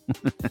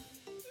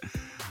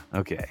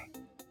 Okay.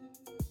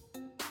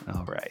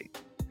 All right.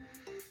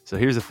 So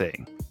here's the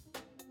thing.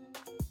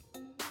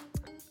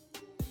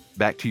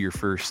 Back to your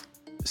first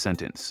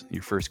sentence,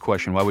 your first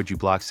question. Why would you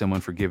block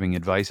someone for giving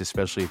advice,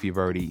 especially if you've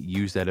already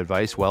used that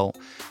advice? Well,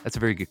 that's a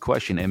very good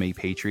question, M.A.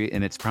 Patriot,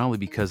 and it's probably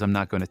because I'm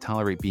not going to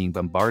tolerate being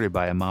bombarded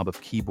by a mob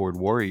of keyboard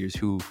warriors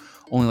who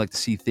only like to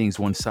see things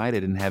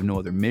one-sided and have no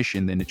other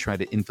mission than to try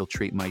to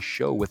infiltrate my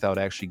show without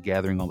actually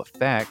gathering all the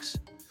facts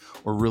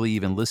or really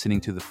even listening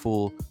to the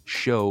full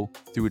show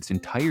through its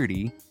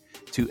entirety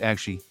to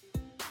actually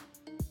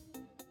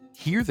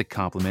hear the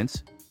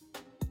compliments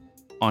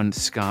on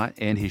Scott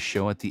and his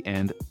show at the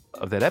end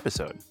of that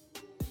episode.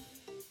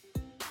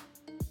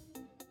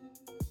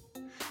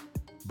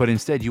 But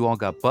instead, you all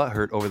got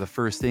butthurt over the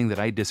first thing that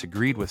I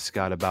disagreed with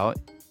Scott about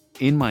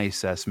in my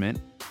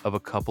assessment of a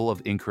couple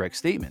of incorrect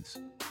statements.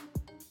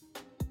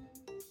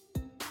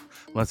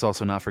 Let's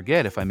also not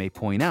forget, if I may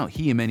point out,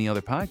 he and many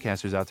other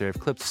podcasters out there have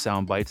clipped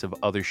sound bites of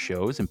other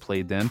shows and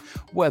played them,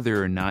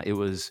 whether or not it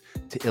was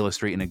to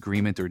illustrate an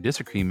agreement or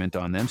disagreement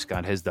on them.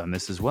 Scott has done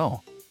this as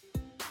well.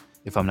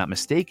 If I'm not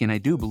mistaken, I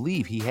do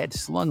believe he had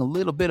slung a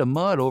little bit of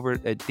mud over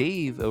at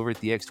Dave over at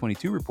the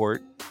X22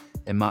 report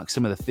and mocked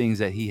some of the things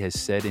that he has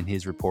said in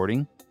his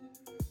reporting.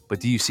 But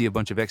do you see a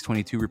bunch of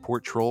X22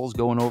 report trolls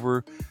going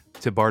over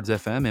to Bard's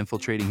FM,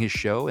 infiltrating his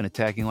show and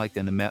attacking like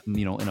in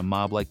a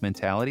mob-like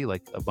mentality,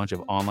 like a bunch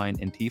of online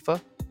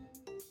Antifa?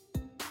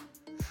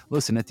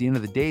 Listen, at the end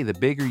of the day, the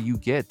bigger you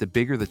get, the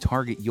bigger the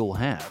target you'll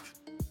have.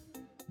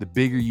 The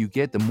bigger you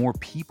get, the more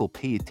people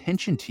pay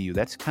attention to you.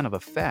 That's kind of a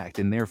fact.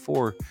 And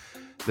therefore,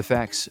 the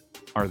facts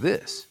are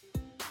this.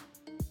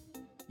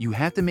 You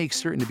have to make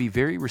certain to be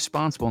very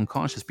responsible and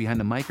cautious behind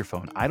the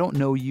microphone. I don't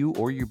know you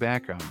or your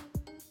background.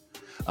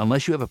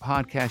 Unless you have a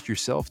podcast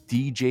yourself,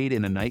 DJ'd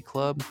in a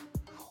nightclub,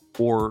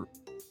 or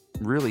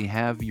really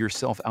have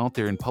yourself out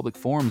there in public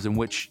forums in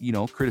which,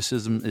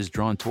 criticism is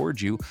drawn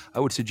towards you, I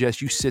would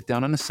suggest you sit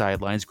down on the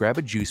sidelines, grab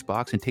a juice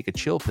box, and take a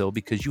chill pill,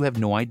 because you have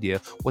no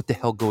idea what the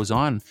hell goes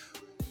on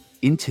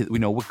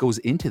what goes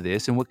into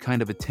this and what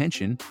kind of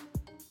attention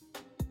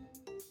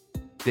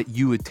that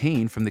you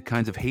attain from the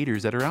kinds of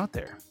haters that are out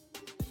there.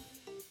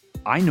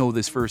 I know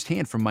this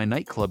firsthand from my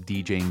nightclub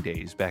DJing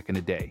days back in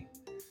the day.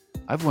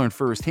 I've learned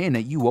firsthand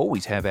that you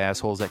always have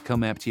assholes that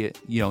come up to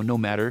you, no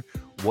matter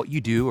what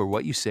you do or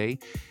what you say.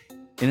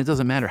 And it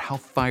doesn't matter how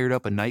fired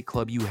up a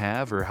nightclub you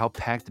have or how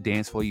packed the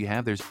dance floor you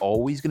have. There's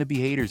always going to be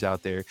haters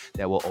out there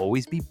that will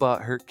always be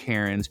butthurt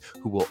Karens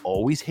who will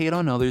always hate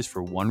on others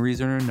for one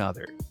reason or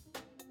another.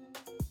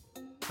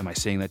 Am I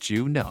saying that's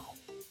you? No.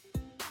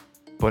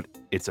 But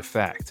it's a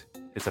fact.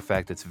 It's a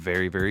fact that's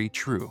very, very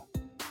true.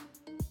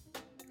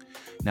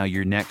 Now,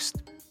 your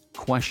next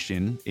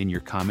question in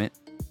your comment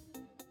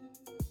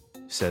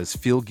says,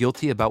 feel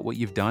guilty about what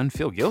you've done?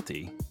 Feel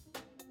guilty?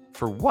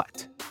 For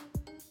what?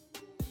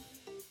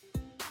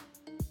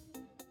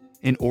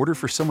 In order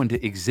for someone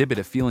to exhibit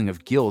a feeling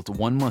of guilt,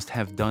 one must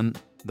have done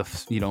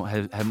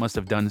must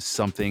have done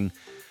something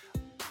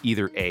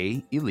either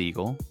A,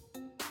 illegal,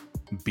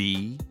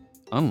 B,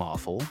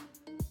 unlawful,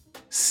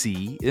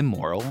 C,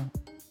 immoral,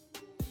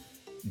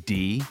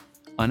 D,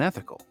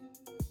 unethical.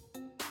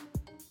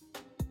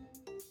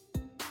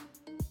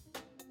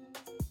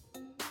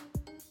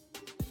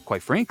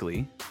 Quite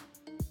frankly,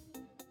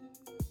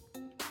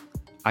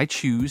 I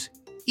choose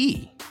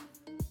E,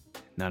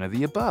 none of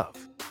the above.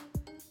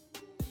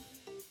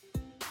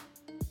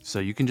 So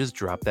you can just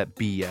drop that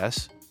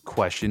BS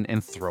question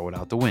and throw it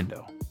out the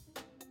window.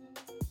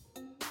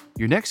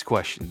 Your next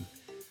question,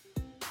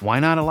 why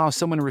not allow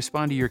someone to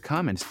respond to your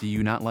comments? Do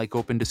you not like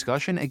open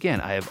discussion?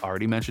 Again, I have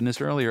already mentioned this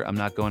earlier. I'm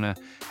not going to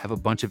have a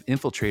bunch of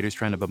infiltrators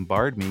trying to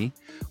bombard me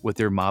with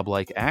their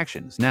mob-like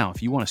actions. Now,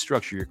 if you want to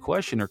structure your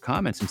question or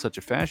comments in such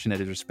a fashion that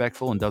is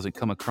respectful and doesn't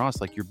come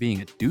across like you're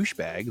being a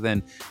douchebag,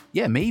 then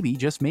yeah, maybe,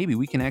 just maybe,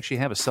 we can actually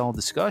have a solid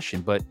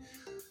discussion. But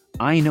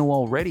I know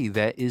already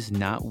that is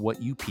not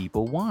what you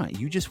people want.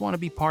 You just want to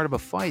be part of a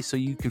fight so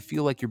you can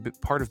feel like you're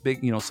part of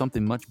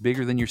something much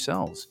bigger than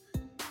yourselves.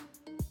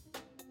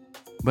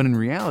 But in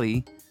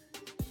reality,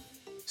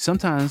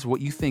 sometimes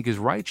what you think is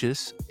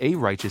righteous, a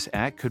righteous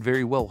act, could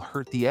very well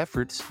hurt the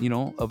efforts,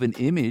 of an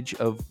image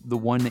of the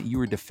one that you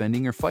were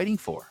defending or fighting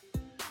for.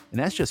 And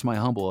that's just my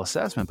humble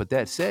assessment. But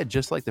that said,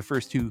 just like the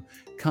first two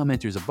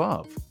commenters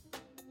above,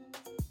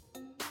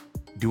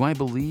 do I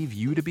believe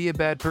you to be a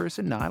bad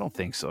person? No, I don't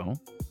think so.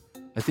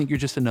 I think you're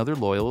just another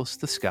loyalist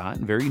to Scott,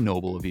 and very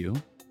noble of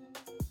you.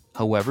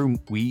 However,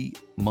 we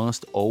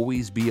must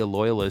always be a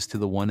loyalist to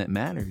the one that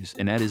matters,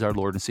 and that is our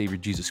Lord and Savior,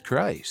 Jesus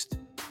Christ.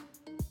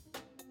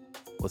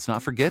 Let's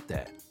not forget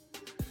that.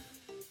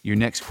 Your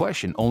next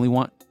question, only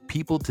want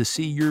people to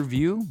see your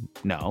view?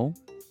 No.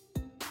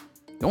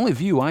 The only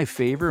view I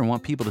favor and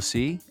want people to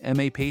see,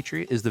 M.A.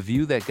 Patriot, is the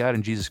view that God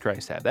and Jesus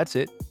Christ have. That's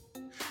it.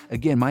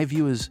 Again, my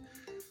view is,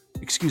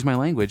 excuse my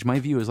language, my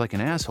view is like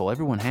an asshole.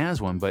 Everyone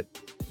has one, but,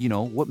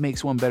 what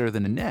makes one better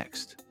than the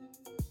next?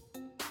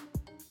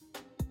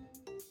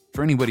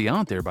 For anybody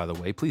out there, by the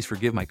way, please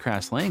forgive my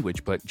crass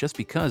language, but just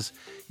because,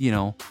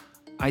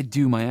 I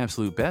do my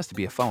absolute best to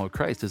be a follower of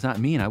Christ does not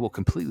mean I will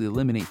completely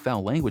eliminate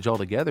foul language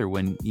altogether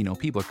when,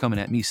 people are coming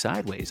at me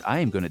sideways. I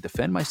am going to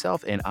defend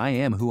myself, and I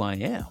am who I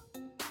am.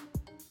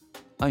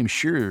 I'm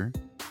sure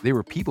there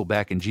were people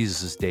back in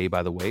Jesus' day,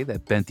 by the way,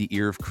 that bent the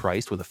ear of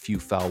Christ with a few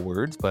foul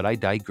words, but I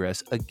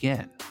digress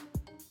again.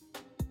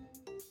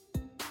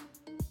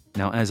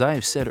 Now, as I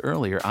have said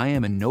earlier, I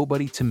am a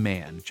nobody to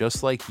man,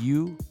 just like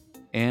you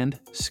and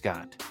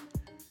Scott.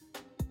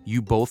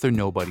 You both are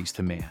nobodies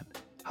to man.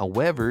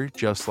 However,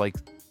 just like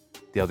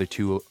the other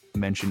two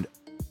mentioned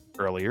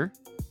earlier,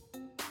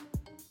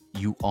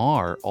 you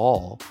are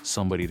all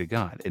somebody to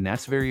God. And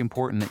that's very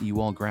important that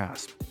you all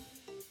grasp.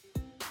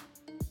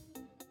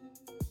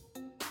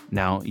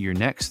 Now, your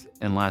next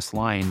and last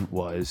line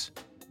was,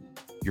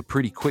 you're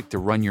pretty quick to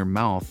run your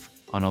mouth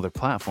on other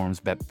platforms,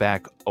 but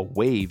back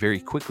away very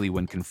quickly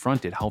when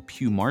confronted. How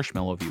pew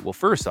marshmallow of you. Well,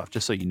 first off,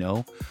 just so you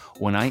know,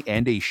 when I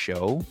end a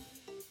show,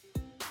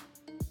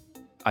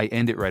 I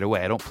end it right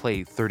away. I don't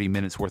play 30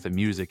 minutes worth of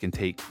music and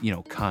take,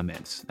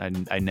 comments.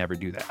 I never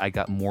do that. I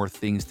got more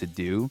things to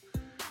do.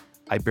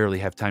 I barely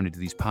have time to do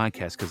these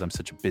podcasts because I'm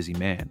such a busy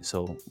man.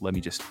 So let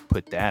me just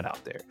put that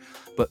out there.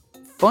 But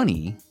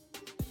funny,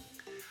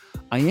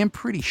 I am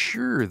pretty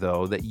sure,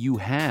 though, that you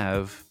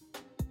have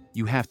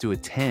to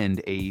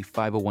attend a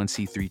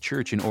 501c3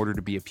 church in order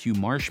to be a Pew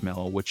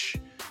Marshmallow, which,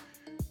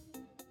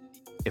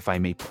 if I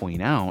may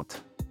point out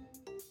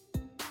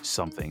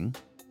something,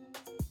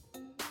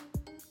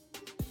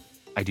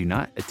 I do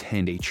not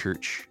attend a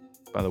church,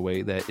 by the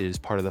way, that is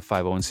part of the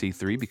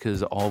 501c3,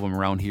 because all of them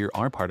around here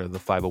are part of the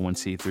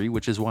 501c3,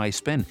 which is why I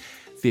spend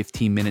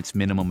 15 minutes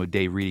minimum a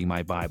day reading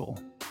my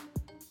Bible.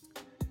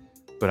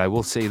 But I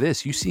will say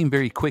this, you seem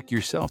very quick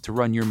yourself to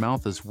run your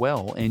mouth as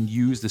well and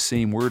use the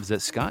same words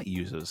that Scott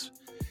uses.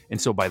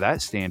 And so by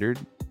that standard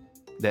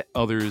that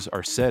others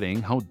are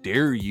setting, how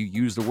dare you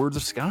use the words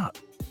of Scott?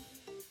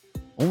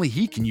 Only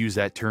he can use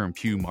that term,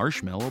 Pew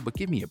Marshmallow, but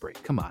give me a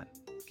break. Come on,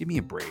 give me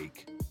a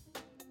break.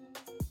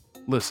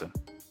 Listen,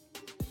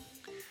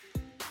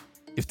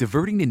 if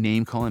diverting to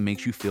name calling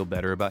makes you feel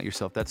better about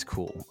yourself, that's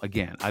cool.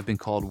 Again, I've been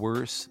called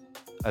worse.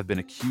 I've been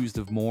accused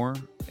of more.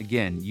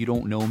 Again, you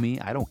don't know me.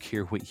 I don't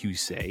care what you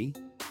say.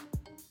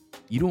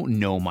 You don't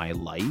know my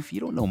life. You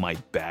don't know my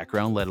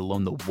background, let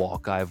alone the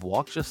walk I've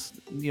walked. Just,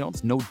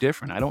 it's no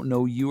different. I don't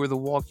know you or the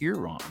walk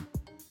you're on.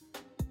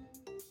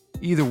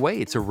 Either way,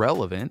 it's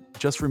irrelevant.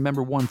 Just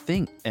remember one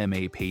thing,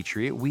 MA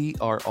Patriot. We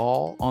are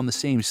all on the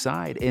same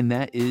side, and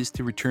that is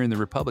to return the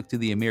republic to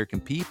the American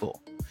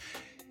people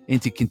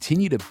and to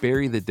continue to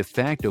bury the de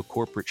facto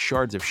corporate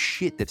shards of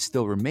shit that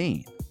still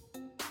remain.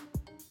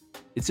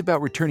 It's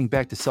about returning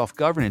back to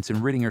self-governance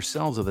and ridding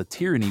ourselves of the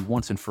tyranny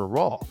once and for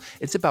all.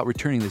 It's about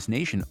returning this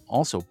nation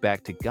also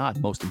back to God,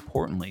 most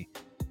importantly.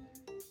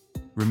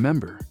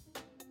 Remember,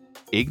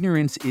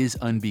 ignorance is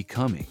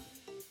unbecoming.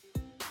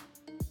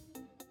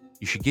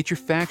 You should get your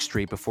facts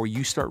straight before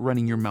you start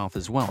running your mouth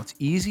as well. It's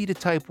easy to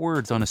type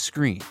words on a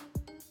screen.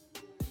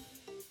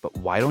 But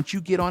why don't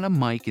you get on a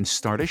mic and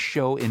start a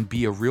show and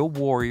be a real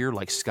warrior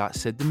like Scott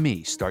said to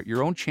me? Start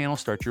your own channel,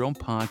 start your own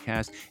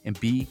podcast, and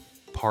be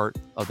part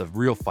of the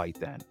real fight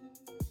then.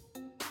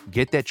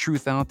 Get that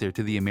truth out there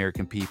to the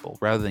American people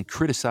rather than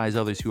criticize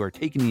others who are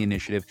taking the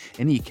initiative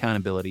and the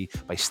accountability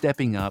by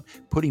stepping up,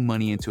 putting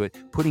money into it,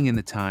 putting in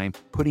the time,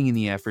 putting in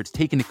the efforts,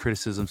 taking the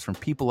criticisms from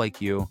people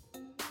like you,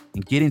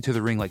 and get into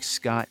the ring like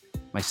Scott,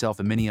 myself,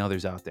 and many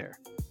others out there.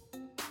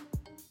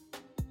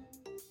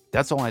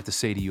 That's all I have to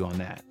say to you on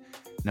that.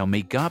 Now,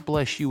 may God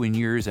bless you and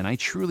yours, and I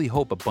truly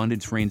hope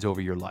abundance reigns over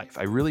your life.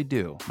 I really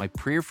do. My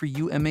prayer for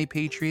you, MA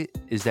Patriot,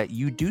 is that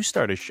you do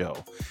start a show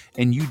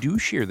and you do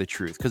share the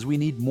truth, because we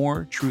need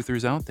more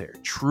truthers out there,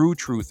 true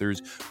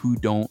truthers who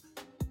don't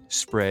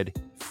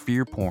spread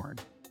fear porn.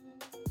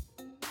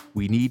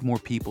 We need more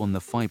people in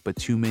the fight, but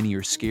too many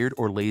are scared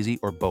or lazy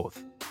or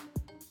both.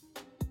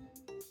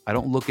 I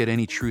don't look at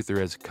any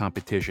truther as a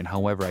competition.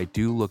 However, I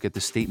do look at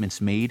the statements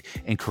made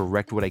and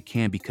correct what I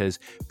can, because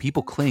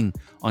people cling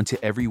onto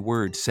every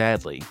word,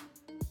 sadly,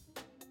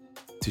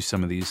 to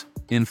some of these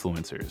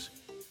influencers.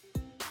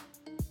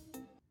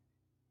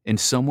 And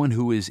someone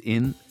who is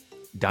in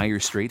dire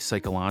straits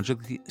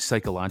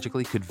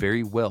psychologically could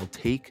very well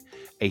take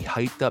a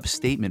hyped up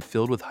statement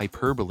filled with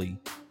hyperbole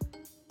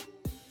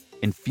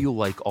and feel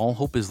like all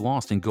hope is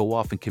lost and go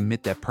off and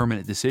commit that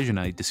permanent decision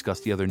I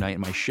discussed the other night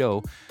in my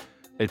show.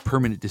 A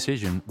permanent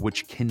decision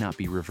which cannot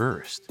be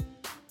reversed.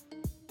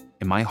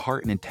 And my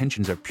heart and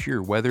intentions are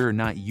pure, whether or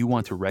not you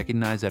want to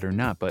recognize that or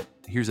not. But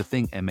here's the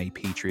thing, MA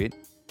Patriot.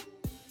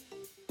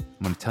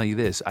 I'm going to tell you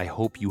this. I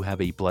hope you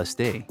have a blessed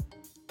day.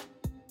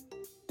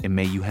 And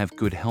may you have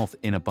good health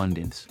in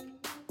abundance.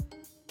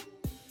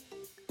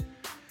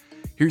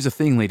 Here's the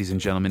thing, ladies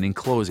and gentlemen, in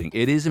closing,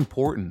 it is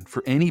important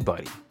for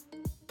anybody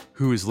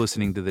who is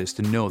listening to this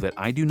to know that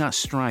I do not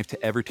strive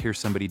to ever tear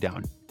somebody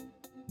down.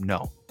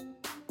 No.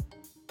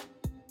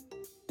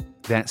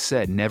 That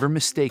said, never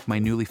mistake my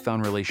newly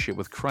found relationship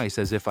with Christ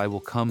as if I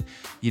will come,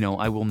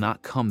 I will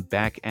not come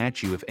back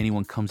at you if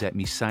anyone comes at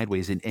me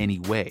sideways in any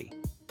way.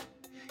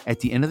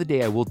 At the end of the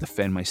day, I will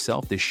defend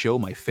myself, this show,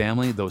 my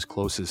family, those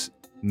closest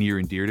near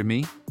and dear to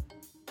me.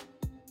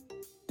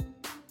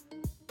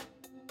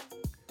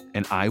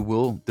 And I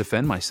will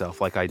defend myself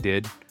like I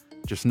did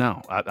just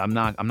now. I'm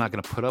not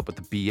going to put up with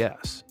the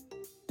BS.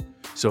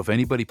 So if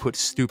anybody puts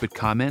stupid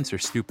comments or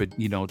stupid,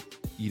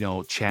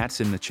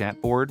 chats in the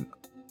chat board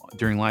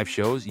during live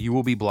shows, you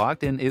will be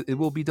blocked and it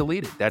will be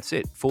deleted. That's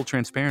it. Full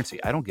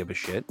transparency. I don't give a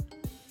shit.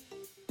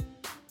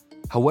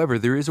 However,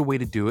 there is a way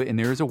to do it, and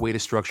there is a way to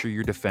structure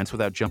your defense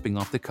without jumping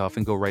off the cuff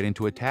and go right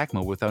into attack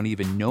mode without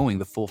even knowing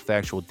the full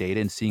factual data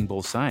and seeing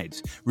both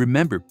sides.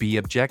 Remember, be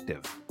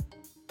objective.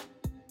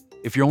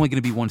 If you're only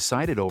going to be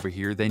one-sided over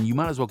here, then you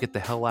might as well get the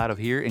hell out of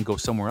here and go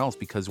somewhere else,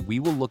 because we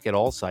will look at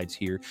all sides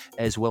here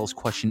as well as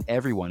question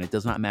everyone. It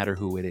does not matter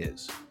who it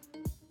is.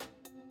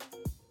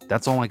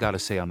 That's all I got to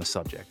say on the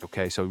subject,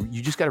 okay? So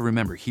you just got to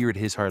remember, here at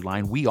His Hard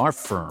Line, we are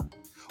firm,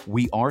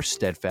 we are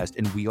steadfast,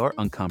 and we are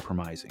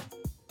uncompromising.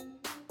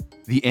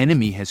 The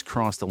enemy has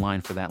crossed the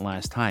line for that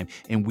last time,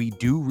 and we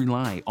do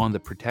rely on the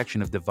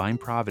protection of divine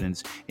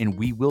providence, and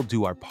we will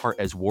do our part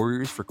as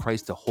warriors for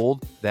Christ to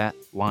hold that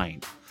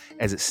line.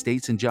 As it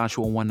states in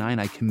Joshua 1:9,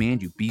 I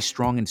command you, be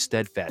strong and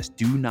steadfast.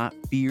 Do not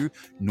fear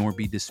nor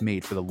be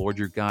dismayed, for the Lord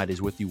your God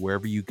is with you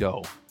wherever you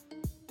go.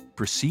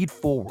 Proceed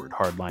forward,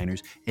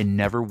 hardliners, and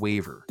never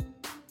waver.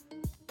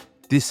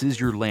 This is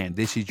your land,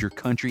 this is your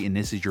country, and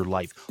this is your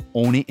life.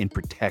 Own it and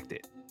protect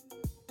it.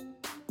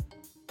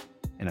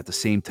 And at the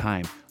same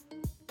time,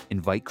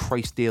 invite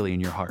Christ daily in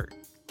your heart.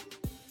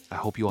 I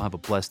hope you all have a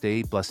blessed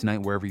day, blessed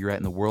night, wherever you're at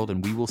in the world,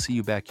 and we will see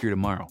you back here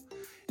tomorrow.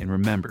 And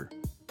remember,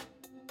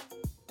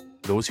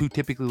 those who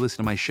typically listen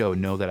to my show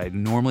know that I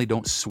normally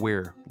don't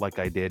swear like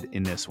I did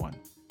in this one.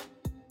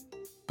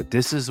 But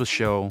this is a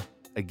show,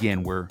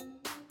 again, where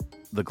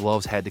the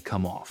gloves had to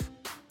come off.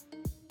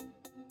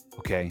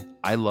 Okay?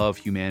 I love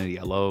humanity.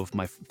 I love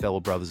my fellow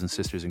brothers and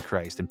sisters in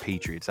Christ and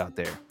patriots out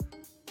there.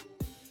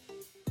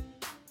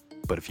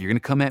 But if you're going to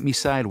come at me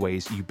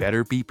sideways, you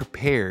better be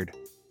prepared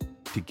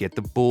to get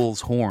the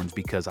bull's horns,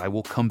 because I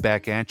will come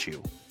back at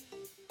you.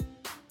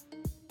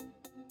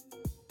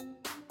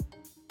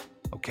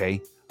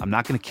 Okay? I'm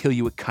not going to kill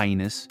you with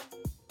kindness.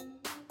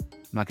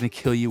 I'm not going to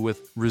kill you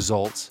with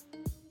results,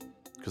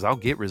 because I'll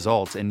get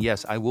results. And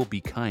yes, I will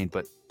be kind,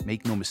 but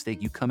make no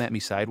mistake, you come at me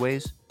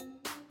sideways,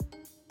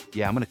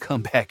 yeah, I'm going to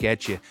come back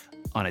at you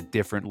on a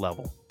different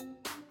level.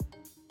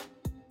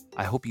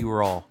 I hope you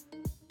are all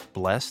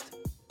blessed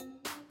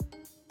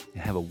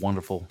and have a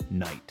wonderful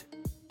night.